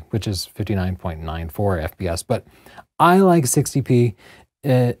 60p, which is 59.94 FPS. But I like 60p.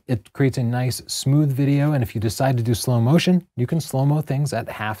 It creates a nice smooth video, and if you decide to do slow motion, you can slow-mo things at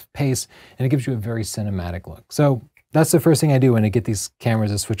half pace, and it gives you a very cinematic look. So that's the first thing I do when I get these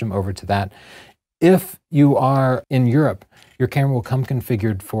cameras, is switch them over to that. If you are in Europe, your camera will come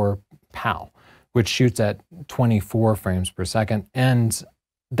configured for PAL, which shoots at 24 frames per second, and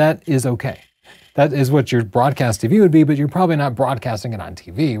that is okay. That is what your broadcast TV would be, but you're probably not broadcasting it on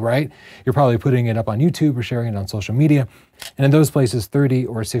TV, right? You're probably putting it up on YouTube or sharing it on social media. And in those places, 30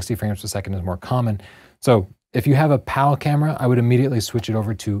 or 60 frames per second is more common. So if you have a PAL camera, I would immediately switch it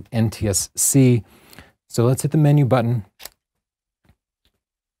over to NTSC. So let's hit the menu button.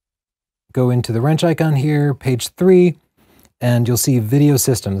 Go into the wrench icon here, page 3, and you'll see video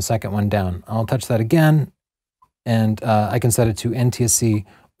system, the second one down. I'll touch that again, and I can set it to NTSC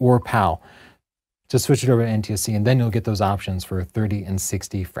or PAL. Just switch it over to NTSC, and then you'll get those options for 30 and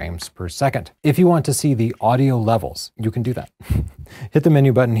 60 frames per second. If you want to see the audio levels, you can do that. Hit the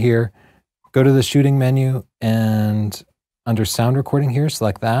menu button here, go to the shooting menu, and under sound recording here,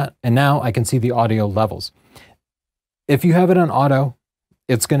 select that. And now I can see the audio levels. If you have it on auto,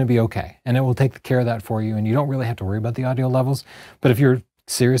 it's gonna be okay. And it will take care of that for you, and you don't really have to worry about the audio levels. But if you're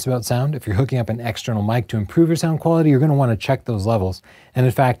serious about sound, if you're hooking up an external mic to improve your sound quality, you're gonna wanna check those levels. And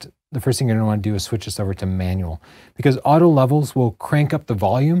in fact, the first thing you're gonna wanna do is switch this over to manual, because auto levels will crank up the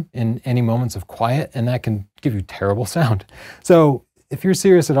volume in any moments of quiet, and that can give you terrible sound. So if you're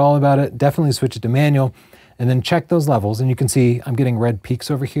serious at all about it, definitely switch it to manual, and then check those levels. And you can see I'm getting red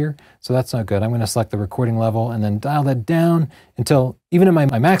peaks over here, so that's not good. I'm gonna select the recording level and then dial that down until, even at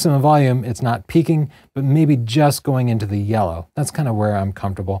my maximum volume, it's not peaking, but maybe just going into the yellow. That's kind of where I'm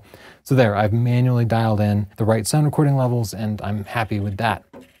comfortable. So there, I've manually dialed in the right sound recording levels, and I'm happy with that.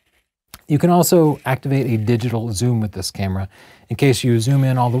 You can also activate a digital zoom with this camera in case you zoom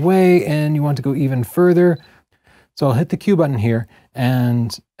in all the way and you want to go even further. So I'll hit the Q button here,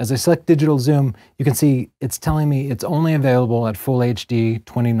 and as I select digital zoom, you can see it's telling me it's only available at full HD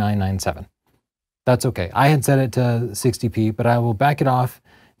 2997. That's okay. I had set it to 60p, but I will back it off.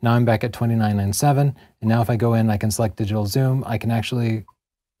 Now I'm back at 2997, and now if I go in, I can select digital zoom. I can actually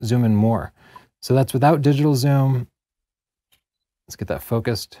zoom in more. So that's without digital zoom. Let's get that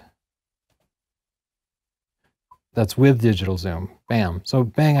focused. That's with digital zoom. Bam. So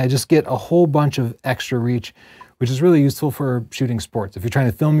bang, I just get a whole bunch of extra reach, which is really useful for shooting sports. If you're trying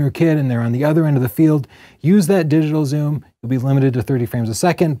to film your kid and they're on the other end of the field, use that digital zoom. You'll be limited to 30 frames a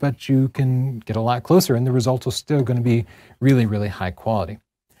second, but you can get a lot closer and the results are still going to be really, really high quality.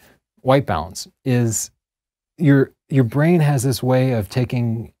 White balance is your brain has this way of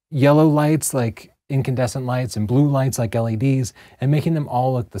taking yellow lights like incandescent lights and blue lights like LEDs and making them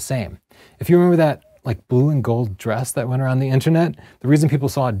all look the same. If you remember that like blue and gold dress that went around the internet, the reason people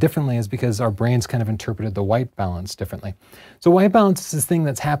saw it differently is because our brains kind of interpreted the white balance differently. So white balance is this thing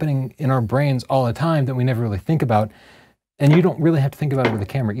that's happening in our brains all the time that we never really think about. And you don't really have to think about it with a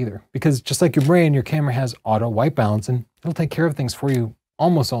camera either, because just like your brain, your camera has auto white balance and it'll take care of things for you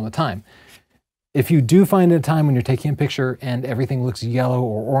almost all the time. If you do find a time when you're taking a picture and everything looks yellow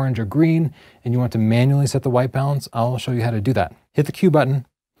or orange or green and you want to manually set the white balance, I'll show you how to do that. Hit the Q button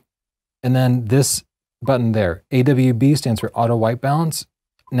and then this button there. AWB stands for auto white balance.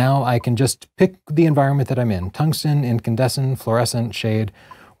 Now I can just pick the environment that I'm in. Tungsten, incandescent, fluorescent, shade,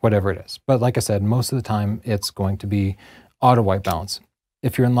 whatever it is. But like I said, most of the time it's going to be auto white balance.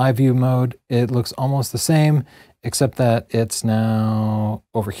 If you're in live view mode, it looks almost the same, except that it's now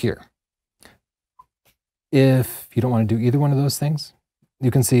over here. If you don't want to do either one of those things, you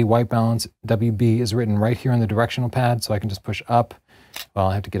can see white balance WB is written right here on the directional pad, so I can just push up. Well,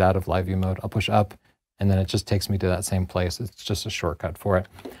 I have to get out of live view mode. I'll push up, and then it just takes me to that same place. It's just a shortcut for it.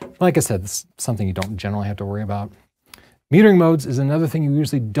 Like I said, it's something you don't generally have to worry about. Metering modes is another thing you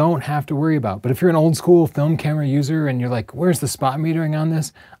usually don't have to worry about. But if you're an old school film camera user and you're like, where's the spot metering on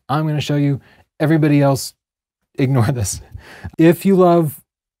this? I'm going to show you. Everybody else, ignore this. If you love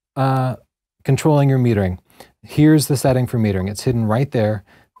controlling your metering, here's the setting for metering. It's hidden right there.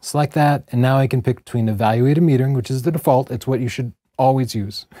 Select that, and now I can pick between evaluated metering, which is the default. It's what you should always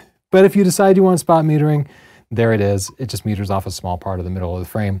use. But if you decide you want spot metering, there it is. It just meters off a small part of the middle of the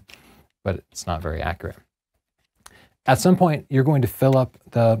frame, but it's not very accurate. At some point, you're going to fill up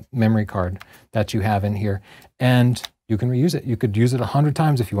the memory card that you have in here, and you can reuse it. You could use it 100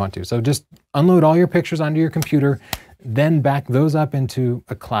 times if you want to. So just unload all your pictures onto your computer, then back those up into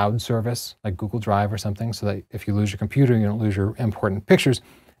a cloud service like Google Drive or something, so that if you lose your computer, you don't lose your important pictures.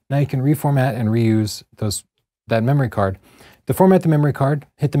 Now you can reformat and reuse that memory card. To format the memory card,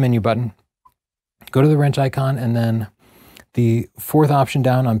 hit the menu button, go to the wrench icon, and then the fourth option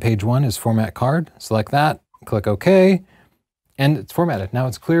down on page 1 is Format Card. Select that, click OK, and it's formatted. Now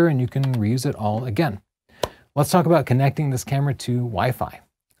it's clear and you can reuse it all again. Let's talk about connecting this camera to Wi-Fi.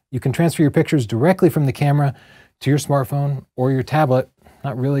 You can transfer your pictures directly from the camera to your smartphone or your tablet,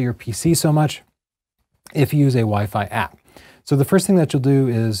 not really your PC so much, if you use a Wi-Fi app. So the first thing that you'll do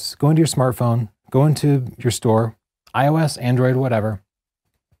is go into your smartphone, go into your store, iOS, Android, whatever,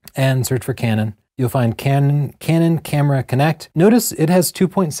 and search for Canon. You'll find Canon Camera Connect. Notice it has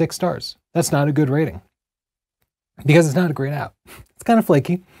 2.6 stars. That's not a good rating because it's not a great app. It's kind of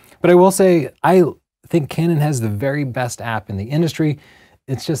flaky, but I will say I think Canon has the very best app in the industry.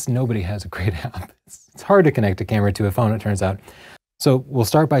 It's just nobody has a great app. It's hard to connect a camera to a phone, it turns out. So we'll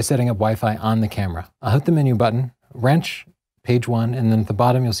start by setting up Wi-Fi on the camera. I'll hit the menu button, wrench, page 1, and then at the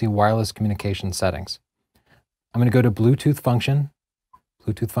bottom you'll see wireless communication settings. I'm going to go to Bluetooth function,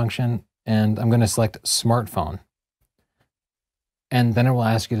 and I'm going to select smartphone. And then it will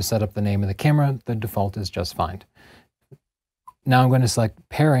ask you to set up the name of the camera. The default is just fine. Now I'm going to select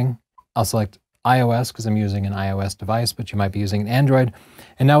pairing. I'll select iOS because I'm using an iOS device, but you might be using an Android.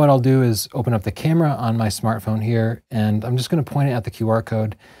 And now what I'll do is open up the camera on my smartphone here, and I'm just going to point it at the QR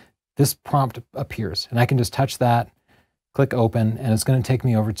code. This prompt appears, and I can just touch that, click open, and it's going to take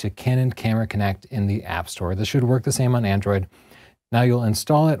me over to Canon Camera Connect in the App Store. This should work the same on Android. Now you'll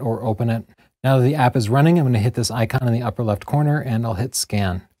install it or open it. Now that the app is running, I'm going to hit this icon in the upper left corner and I'll hit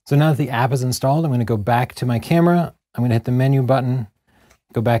scan. So now that the app is installed, I'm going to go back to my camera. I'm going to hit the menu button,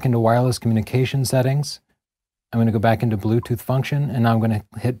 go back into wireless communication settings. I'm going to go back into Bluetooth function, and now I'm going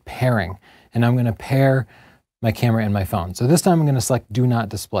to hit pairing. And I'm going to pair my camera and my phone. So this time I'm going to select Do Not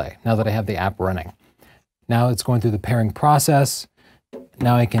Display now that I have the app running. Now it's going through the pairing process.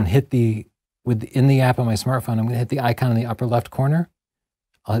 Now I can hit within the app on my smartphone, I'm going to hit the icon in the upper left corner.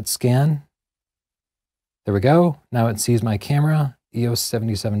 I'll hit scan. There we go. Now it sees my camera, EOS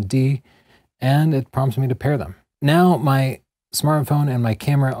 77D, and it prompts me to pair them. Now my smartphone and my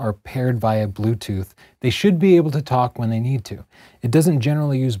camera are paired via Bluetooth. They should be able to talk when they need to. It doesn't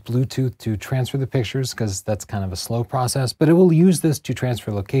generally use Bluetooth to transfer the pictures because that's kind of a slow process, but it will use this to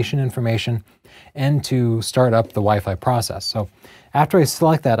transfer location information and to start up the Wi-Fi process. So after I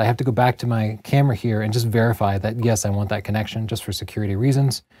select that, I have to go back to my camera here and just verify that, yes, I want that connection just for security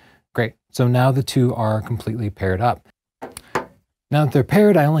reasons. Great. So now the two are completely paired up. Now that they're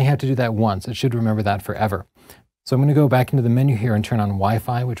paired, I only have to do that once. It should remember that forever. So I'm going to go back into the menu here and turn on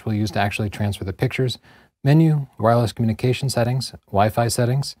Wi-Fi, which we'll use to actually transfer the pictures. Menu, wireless communication settings, Wi-Fi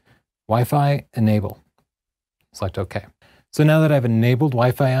settings, Wi-Fi enable. Select OK. So now that I've enabled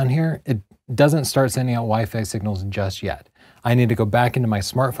Wi-Fi on here, it doesn't start sending out Wi-Fi signals just yet. I need to go back into my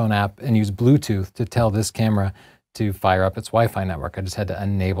smartphone app and use Bluetooth to tell this camera to fire up its Wi-Fi network. I just had to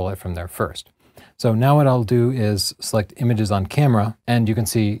enable it from there first. So now what I'll do is select images on camera, and you can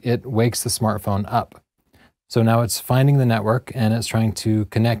see it wakes the smartphone up. So now it's finding the network and it's trying to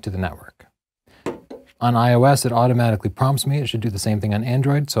connect to the network. On iOS, it automatically prompts me. It should do the same thing on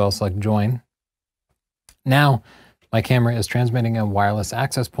Android, so I'll select join. Now my camera is transmitting a wireless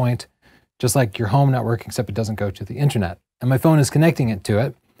access point, just like your home network, except it doesn't go to the internet. And my phone is connecting it to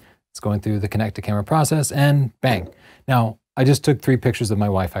it. It's going through the connect to camera process, and bang. Now, I just took 3 pictures of my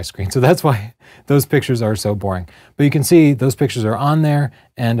Wi-Fi screen, so that's why those pictures are so boring. But you can see those pictures are on there,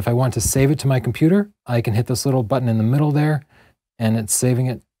 and if I want to save it to my computer, I can hit this little button in the middle there, and it's saving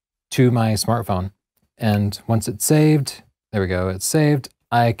it to my smartphone. And once it's saved, there we go, it's saved,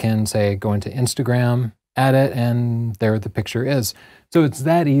 I can say go into Instagram, add it, and there the picture is. So it's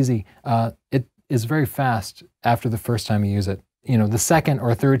that easy. It is very fast after the first time you use it. You know, the second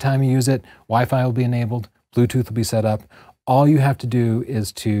or third time you use it, Wi-Fi will be enabled, Bluetooth will be set up. All you have to do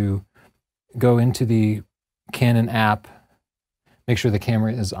is to go into the Canon app, make sure the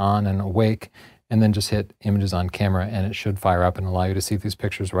camera is on and awake, and then just hit images on camera, and it should fire up and allow you to see these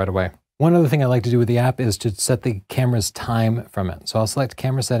pictures right away. One other thing I like to do with the app is to set the camera's time from it. So I'll select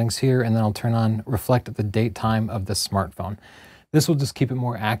camera settings here, and then I'll turn on reflect the date time of the smartphone. This will just keep it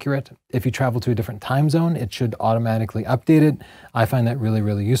more accurate. If you travel to a different time zone, it should automatically update it. I find that really,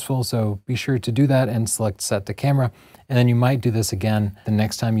 really useful. So be sure to do that and select set to camera. And then you might do this again the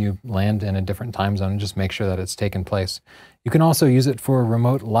next time you land in a different time zone and just make sure that it's taken place. You can also use it for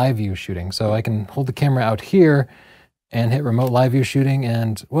remote live view shooting. So I can hold the camera out here and hit remote live view shooting,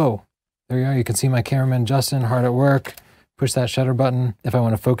 and whoa, there you are. You can see my cameraman Justin hard at work. Push that shutter button. If I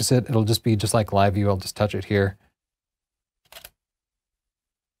want to focus it, it'll just be just like live view. I'll just touch it here.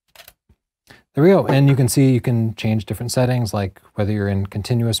 There we go. And you can see you can change different settings, like whether you're in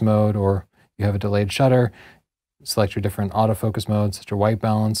continuous mode or you have a delayed shutter. Select your different autofocus modes, such as your white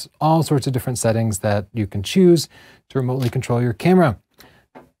balance, all sorts of different settings that you can choose to remotely control your camera.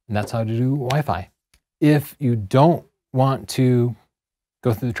 And that's how to do Wi-Fi. If you don't want to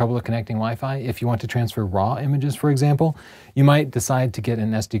go through the trouble of connecting Wi-Fi, if you want to transfer raw images, for example, you might decide to get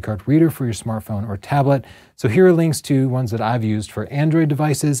an SD card reader for your smartphone or tablet. So here are links to ones that I've used for Android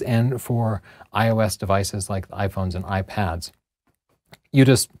devices and for iOS devices like iPhones and iPads. You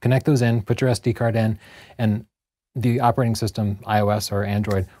just connect those in, put your SD card in, and the operating system, iOS or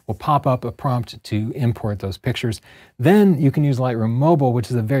Android, will pop up a prompt to import those pictures. Then you can use Lightroom Mobile, which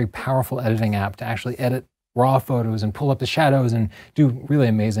is a very powerful editing app, to actually edit raw photos and pull up the shadows and do really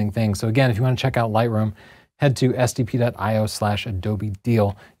amazing things. So again, if you want to check out Lightroom, head to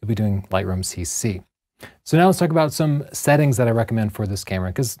sdp.io/adobe-deal. You'll be doing Lightroom CC. So now let's talk about some settings that I recommend for this camera,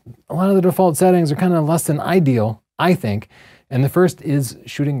 because a lot of the default settings are kind of less than ideal, I think. And the first is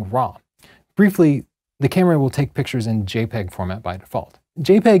shooting RAW. Briefly, the camera will take pictures in JPEG format by default.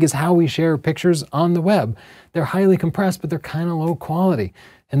 JPEG is how we share pictures on the web. They're highly compressed, but they're kind of low quality.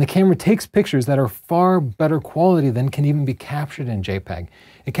 And the camera takes pictures that are far better quality than can even be captured in JPEG.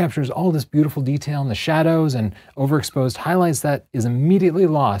 It captures all this beautiful detail in the shadows and overexposed highlights that is immediately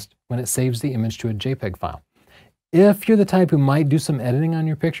lost when it saves the image to a JPEG file. If you're the type who might do some editing on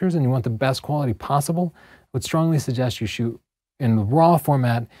your pictures and you want the best quality possible, I would strongly suggest you shoot in RAW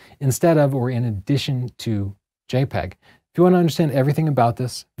format instead of or in addition to JPEG. If you want to understand everything about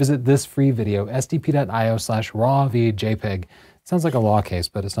this, visit this free video, sdp.io/rawvjpeg. Sounds like a law case,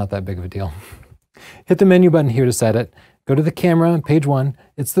 but it's not that big of a deal. Hit the menu button here to set it. Go to the camera on page 1.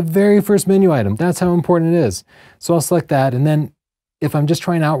 It's the very first menu item. That's how important it is. So I'll select that, and then if I'm just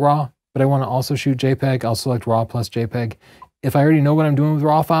trying out RAW, but I want to also shoot JPEG, I'll select RAW plus JPEG. If I already know what I'm doing with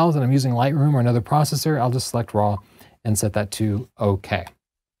RAW files and I'm using Lightroom or another processor, I'll just select RAW and set that to OK.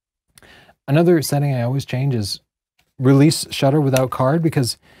 Another setting I always change is release shutter without card,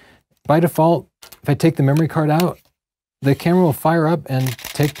 because by default, if I take the memory card out, the camera will fire up and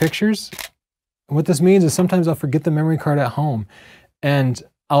take pictures. And what this means is sometimes I'll forget the memory card at home and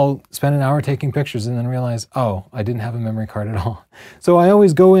I'll spend an hour taking pictures and then realize, oh, I didn't have a memory card at all. So I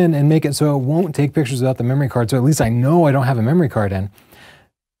always go in and make it so it won't take pictures without the memory card, so at least I know I don't have a memory card in.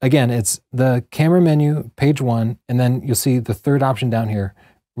 Again, it's the camera menu, page 1, and then you'll see the third option down here,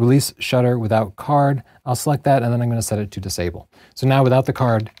 release shutter without card. I'll select that and then I'm going to set it to disable. So now without the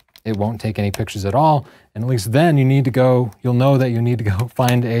card, it won't take any pictures at all. And at least then you need to go, you'll know that you need to go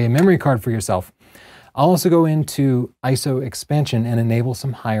find a memory card for yourself. I'll also go into ISO expansion and enable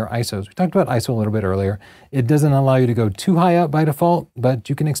some higher ISOs. We talked about ISO a little bit earlier. It doesn't allow you to go too high up by default, but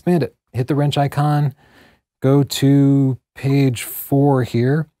you can expand it. Hit the wrench icon, go to page 4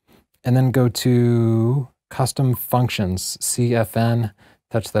 here, and then go to custom functions, CFN,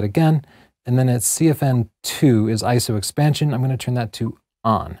 touch that again, and then it's CFN2 is ISO expansion. I'm going to turn that to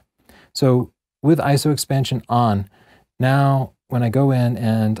on. So with ISO expansion on, now when I go in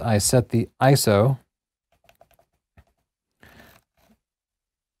and I set the ISO,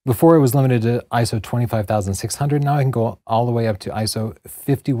 before it was limited to ISO 25,600, now I can go all the way up to ISO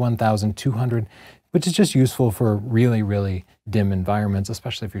 51,200, which is just useful for really, really dim environments,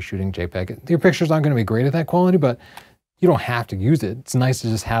 especially if you're shooting JPEG. Your pictures aren't going to be great at that quality, but you don't have to use it. It's nice to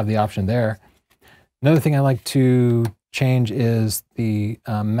just have the option there. Another thing I like to change is the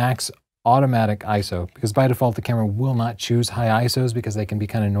max automatic ISO, because by default the camera will not choose high ISOs because they can be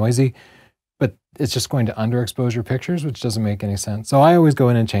kind of noisy, but it's just going to underexpose your pictures, which doesn't make any sense. So I always go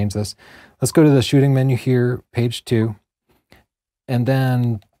in and change this. Let's go to the shooting menu here, page 2, and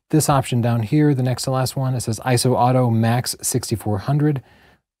then this option down here, the next to last one, it says ISO auto max 6400.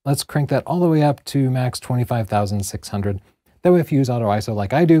 Let's crank that all the way up to max 25,600. That way if you use auto ISO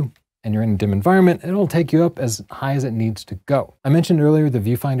like I do, and you're in a dim environment, it'll take you up as high as it needs to go. I mentioned earlier the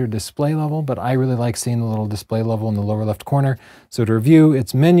viewfinder display level, but I really like seeing the little display level in the lower left corner. So to review,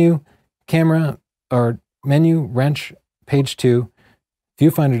 it's menu, camera, or menu, wrench, page 2,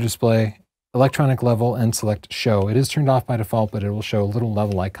 viewfinder display, electronic level, and select show. It is turned off by default, but it will show a little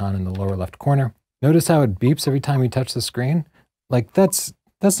level icon in the lower left corner. Notice how it beeps every time you touch the screen? Like that's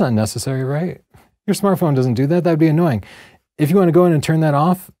not necessary, right? Your smartphone doesn't do that. That'd be annoying. If you want to go in and turn that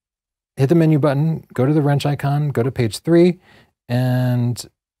off, hit the menu button, go to the wrench icon, go to page 3, and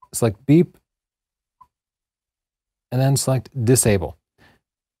select beep, and then select disable.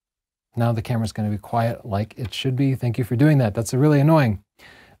 Now the camera's going to be quiet like it should be. Thank you for doing that. That's really annoying.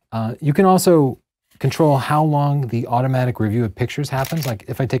 You can also control how long the automatic review of pictures happens. Like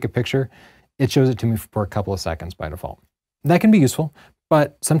if I take a picture, it shows it to me for a couple of seconds by default. That can be useful,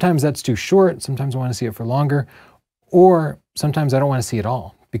 but sometimes that's too short. Sometimes I want to see it for longer, or sometimes I don't want to see it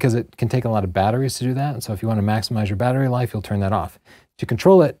all, because it can take a lot of batteries to do that. And so if you want to maximize your battery life, you'll turn that off. To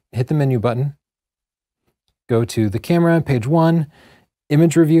control it, hit the menu button, go to the camera, page 1,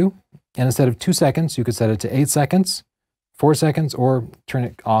 image review, and instead of 2 seconds, you could set it to 8 seconds, 4 seconds, or turn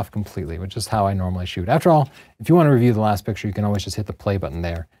it off completely, which is how I normally shoot. After all, if you want to review the last picture, you can always just hit the play button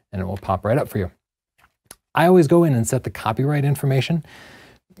there and it will pop right up for you. I always go in and set the copyright information.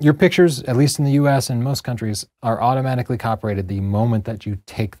 Your pictures, at least in the US and most countries, are automatically copyrighted the moment that you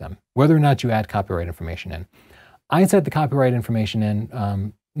take them, whether or not you add copyright information in. I set the copyright information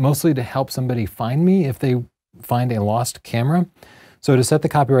in mostly to help somebody find me if they find a lost camera. So to set the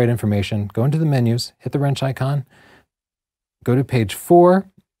copyright information, go into the menus, hit the wrench icon, go to page 4,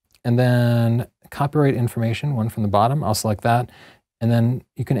 and then copyright information, one from the bottom, I'll select that, and then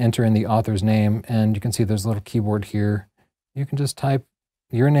you can enter in the author's name, and you can see there's a little keyboard here. You can just type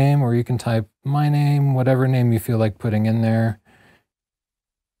your name, or you can type my name, whatever name you feel like putting in there.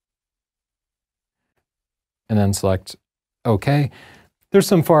 And then select OK. There's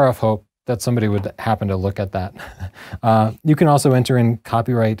some far off hope that somebody would happen to look at that. You can also enter in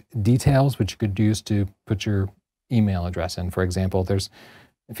copyright details, which you could use to put your email address in. For example,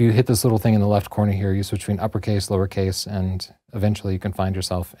 if you hit this little thing in the left corner here, you switch between uppercase, lowercase, and eventually you can find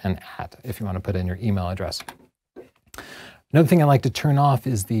yourself an @ if you want to put in your email address. Another thing I like to turn off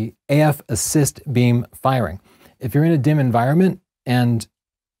is the AF assist beam firing. If you're in a dim environment and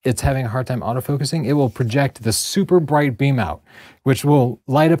it's having a hard time autofocusing, it will project the super bright beam out, which will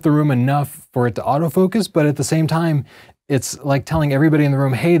light up the room enough for it to autofocus, but at the same time, it's like telling everybody in the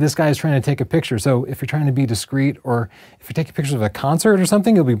room, hey, this guy is trying to take a picture. So if you're trying to be discreet, or if you're taking pictures of a concert or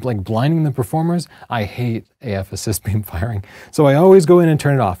something, it'll be like blinding the performers. I hate AF assist beam firing. So I always go in and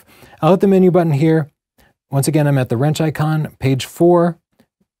turn it off. I'll hit the menu button here. Once again, I'm at the wrench icon, page 4,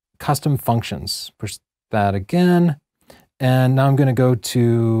 custom functions. Push that again. And now I'm going to go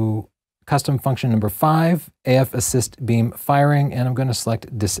to custom function number 5, AF assist beam firing, and I'm going to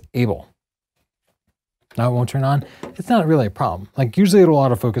select disable. Now it won't turn on. It's not really a problem. Like usually it'll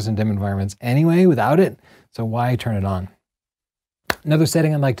autofocus in dim environments anyway without it, so why turn it on? Another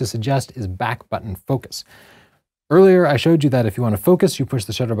setting I'd like to suggest is back button focus. Earlier I showed you that if you want to focus, you push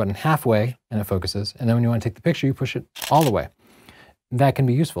the shutter button halfway and it focuses, and then when you want to take the picture, you push it all the way. That can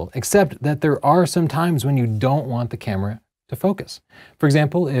be useful, except that there are some times when you don't want the camera to focus. For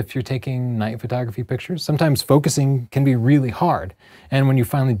example, if you're taking night photography pictures, sometimes focusing can be really hard. And when you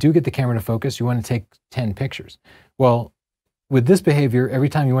finally do get the camera to focus, you want to take 10 pictures. Well, with this behavior, every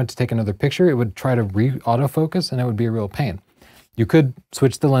time you went to take another picture, it would try to autofocus, and it would be a real pain. You could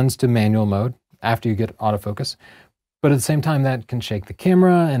switch the lens to manual mode after you get autofocus, but at the same time, that can shake the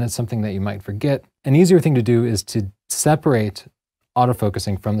camera, and it's something that you might forget. An easier thing to do is to separate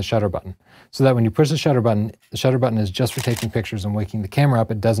autofocusing from the shutter button, so that when you push the shutter button is just for taking pictures and waking the camera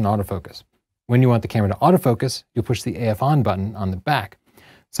up. It doesn't autofocus. When you want the camera to autofocus, you push the AF on button on the back.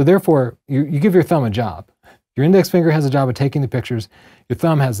 So therefore, you give your thumb a job. Your index finger has a job of taking the pictures. Your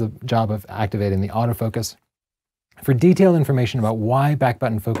thumb has the job of activating the autofocus. For detailed information about why back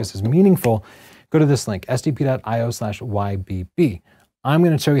button focus is meaningful, go to this link, sdp.io/YBB. I'm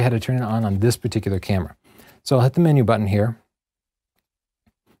going to show you how to turn it on this particular camera. So I'll hit the menu button here.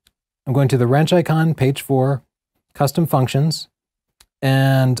 I'm going to the wrench icon, page 4, custom functions,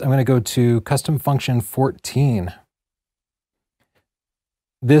 and I'm going to go to custom function 14.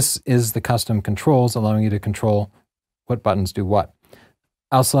 This is the custom controls, allowing you to control what buttons do what.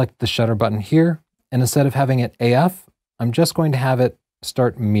 I'll select the shutter button here, and instead of having it AF, I'm just going to have it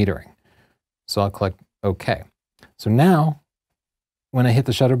start metering. So I'll click OK. So now, when I hit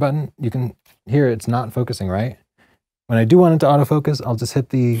the shutter button, you can hear it's not focusing, right? When I do want it to autofocus, I'll just hit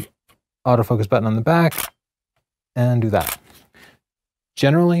the autofocus button on the back and do that.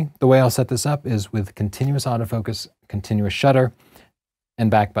 Generally, the way I'll set this up is with continuous autofocus, continuous shutter,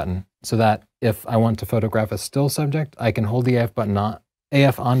 and back button, so that if I want to photograph a still subject, I can hold the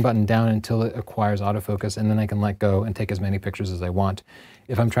AF on button down until it acquires autofocus, and then I can let go and take as many pictures as I want.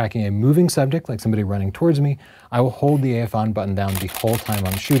 If I'm tracking a moving subject, like somebody running towards me, I will hold the AF on button down the whole time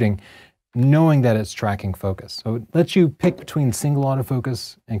I'm shooting, knowing that it's tracking focus. So it lets you pick between single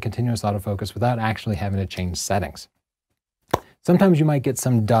autofocus and continuous autofocus without actually having to change settings. Sometimes you might get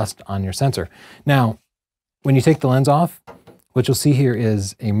some dust on your sensor. Now, when you take the lens off, what you'll see here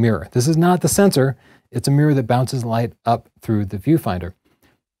is a mirror. This is not the sensor, it's a mirror that bounces light up through the viewfinder.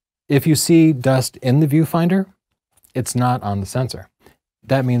 If you see dust in the viewfinder, it's not on the sensor.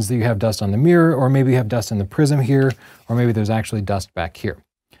 That means that you have dust on the mirror, or maybe you have dust in the prism here, or maybe there's actually dust back here.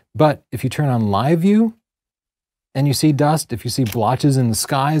 But if you turn on live view and you see dust, if you see blotches in the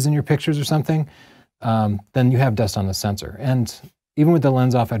skies in your pictures or something, then you have dust on the sensor. And even with the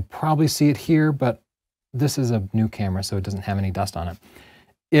lens off, I'd probably see it here, but this is a new camera, so it doesn't have any dust on it.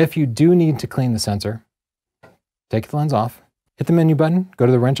 If you do need to clean the sensor, take the lens off, hit the menu button, go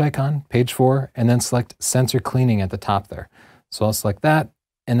to the wrench icon, page 4, and then select sensor cleaning at the top there. So I'll select that,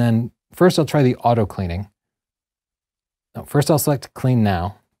 and then first I'll try the auto cleaning. No, first I'll select clean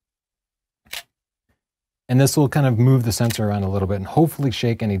now. And this will kind of move the sensor around a little bit and hopefully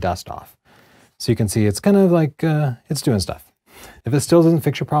shake any dust off. So you can see it's kind of like, it's doing stuff. If it still doesn't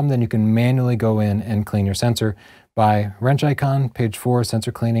fix your problem, then you can manually go in and clean your sensor by wrench icon, page 4,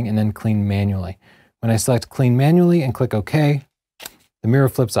 sensor cleaning, and then clean manually. When I select clean manually and click OK, the mirror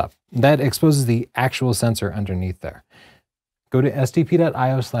flips up. That exposes the actual sensor underneath there. Go to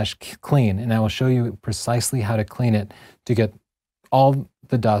sdp.io/clean, and I will show you precisely how to clean it to get all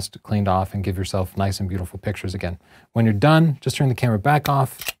the dust cleaned off and give yourself nice and beautiful pictures again. When you're done, just turn the camera back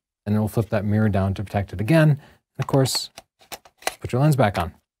off, and it'll flip that mirror down to protect it again. And of course, put your lens back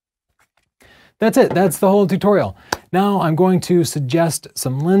on. That's it. That's the whole tutorial. Now I'm going to suggest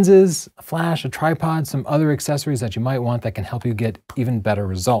some lenses, a flash, a tripod, some other accessories that you might want that can help you get even better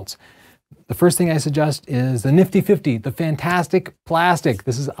results. The first thing I suggest is the Nifty 50, the fantastic plastic.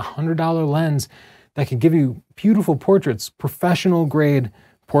 This is a $100 lens that can give you beautiful portraits, professional grade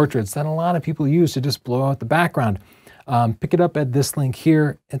portraits that a lot of people use to just blow out the background. Pick it up at this link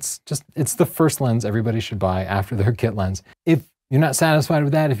here. It's the first lens everybody should buy after their kit lens. If you're not satisfied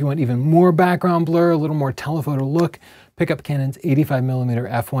with that, if you want even more background blur, a little more telephoto look, pick up Canon's 85mm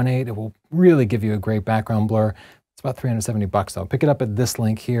f1.8. It will really give you a great background blur. It's about $370 though. Pick it up at this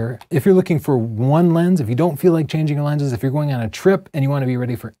link here. If you're looking for one lens, if you don't feel like changing your lenses, if you're going on a trip and you want to be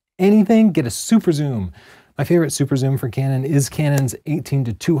ready for anything, get a super zoom. My favorite super zoom for Canon is Canon's 18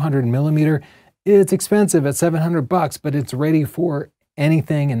 to 200mm. It's expensive at $700, but it's ready for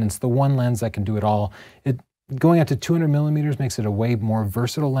anything, and it's the one lens that can do it all. It going out to 200 millimeters makes it a way more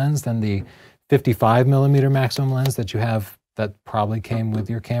versatile lens than the 55 millimeter maximum lens that you have that probably came with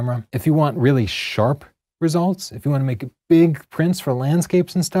your camera. If you want really sharp results, if you want to make big prints for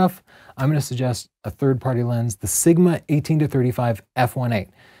landscapes and stuff, I'm going to suggest a third-party lens, the Sigma 18-35 f1.8.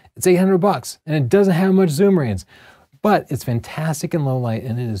 It's $800 and it doesn't have much zoom range, but it's fantastic in low light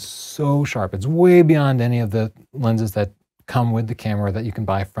and it is so sharp. It's way beyond any of the lenses that come with the camera that you can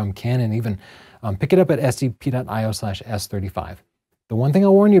buy from Canon even. Pick it up at sdp.io/s35. The one thing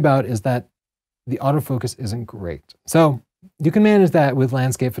I'll warn you about is that the autofocus isn't great. So you can manage that with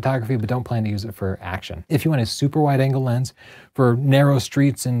landscape photography, but don't plan to use it for action. If you want a super wide angle lens for narrow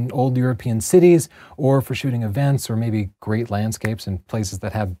streets in old European cities, or for shooting events, or maybe great landscapes in places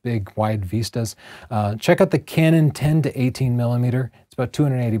that have big wide vistas, check out the Canon 10 to 18 millimeter. It's about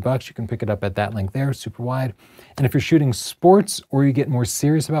 $280. You can pick it up at that link there, super wide. And if you're shooting sports or you get more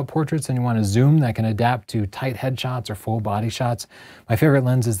serious about portraits and you want a zoom that can adapt to tight headshots or full body shots, my favorite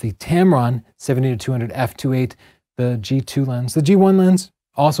lens is the Tamron 70-200 f2.8. The G2 lens. The G1 lens,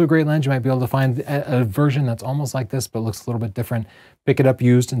 also a great lens. You might be able to find a version that's almost like this, but looks a little bit different. Pick it up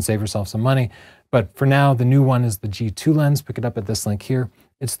used and save yourself some money. But for now, the new one is the G2 lens. Pick it up at this link here.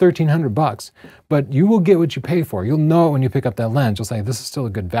 It's $1,300, but you will get what you pay for. You'll know it when you pick up that lens. You'll say, this is still a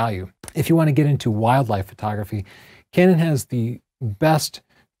good value. If you want to get into wildlife photography, Canon has the best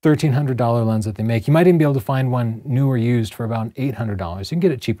 $1,300 lens that they make. You might even be able to find one new or used for about $800. You can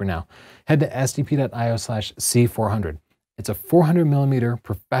get it cheaper now. Head to sdp.io/c400. It's a 400 millimeter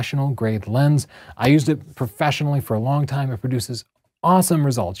professional grade lens. I used it professionally for a long time. It produces awesome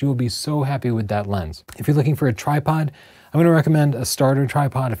results. You will be so happy with that lens. If you're looking for a tripod, I'm going to recommend a starter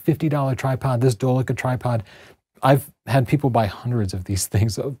tripod, a $50 tripod, this Dolica tripod. I've had people buy hundreds of these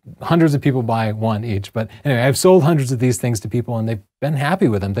things. Hundreds of people buy one each. But anyway, I've sold hundreds of these things to people and they've been happy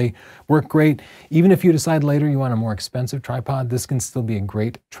with them. They work great. Even if you decide later you want a more expensive tripod, this can still be a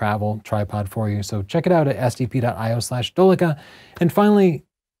great travel tripod for you. So check it out at sdp.io/Dolica. And finally,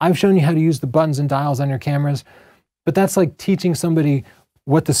 I've shown you how to use the buttons and dials on your cameras, but that's like teaching somebody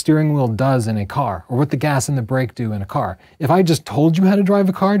what the steering wheel does in a car or what the gas and the brake do in a car. If I just told you how to drive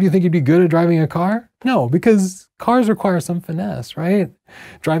a car, do you think you'd be good at driving a car? No, because cars require some finesse, right?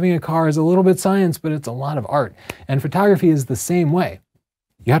 Driving a car is a little bit science, but it's a lot of art. And photography is the same way.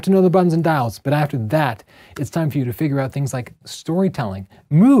 You have to know the buttons and dials, but after that, it's time for you to figure out things like storytelling,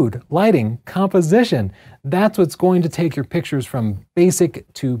 mood, lighting, composition. That's what's going to take your pictures from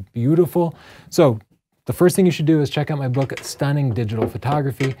basic to beautiful. So the first thing you should do is check out my book, Stunning Digital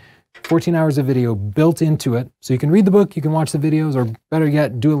Photography. 14 hours of video built into it. So you can read the book, you can watch the videos, or better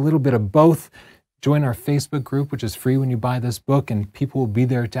yet, do a little bit of both. Join our Facebook group, which is free when you buy this book, and people will be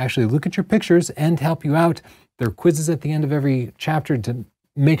there to actually look at your pictures and help you out. There are quizzes at the end of every chapter to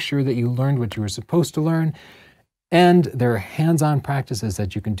make sure that you learned what you were supposed to learn. And there are hands-on practices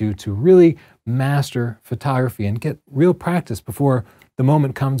that you can do to really master photography and get real practice before the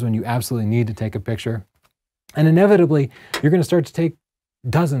moment comes when you absolutely need to take a picture. And inevitably, you're going to start to take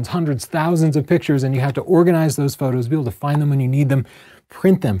dozens, hundreds, thousands of pictures, and you have to organize those photos, be able to find them when you need them,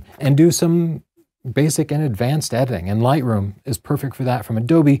 print them, and do some basic and advanced editing. And Lightroom is perfect for that from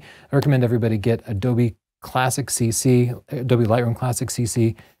Adobe. I recommend everybody get Adobe Classic CC, Adobe Lightroom Classic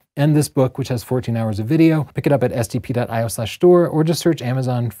CC, and this book, which has 14 hours of video. Pick it up at sdp.io/store, or just search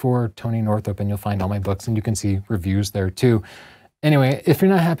Amazon for Tony Northrup and you'll find all my books, and you can see reviews there too. Anyway, if you're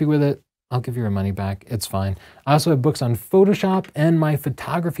not happy with it, I'll give you your money back. It's fine. I also have books on Photoshop and my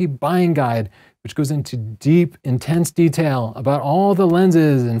photography buying guide, which goes into deep, intense detail about all the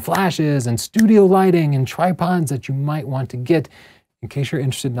lenses and flashes and studio lighting and tripods that you might want to get in case you're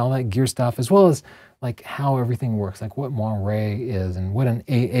interested in all that gear stuff, as well as like how everything works, like what Moiré is and what an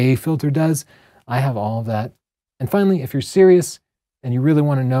AA filter does. I have all of that. And finally, if you're serious and you really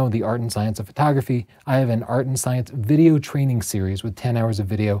want to know the art and science of photography, I have an art and science video training series with 10 hours of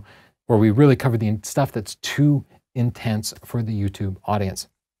video where we really cover the stuff that's too intense for the YouTube audience.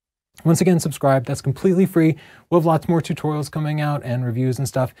 Once again, subscribe. That's completely free. We'll have lots more tutorials coming out and reviews and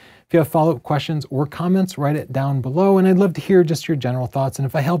stuff. If you have follow-up questions or comments, write it down below, and I'd love to hear just your general thoughts. And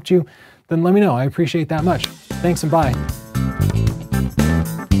if I helped you, then let me know. I appreciate that much. Thanks and bye.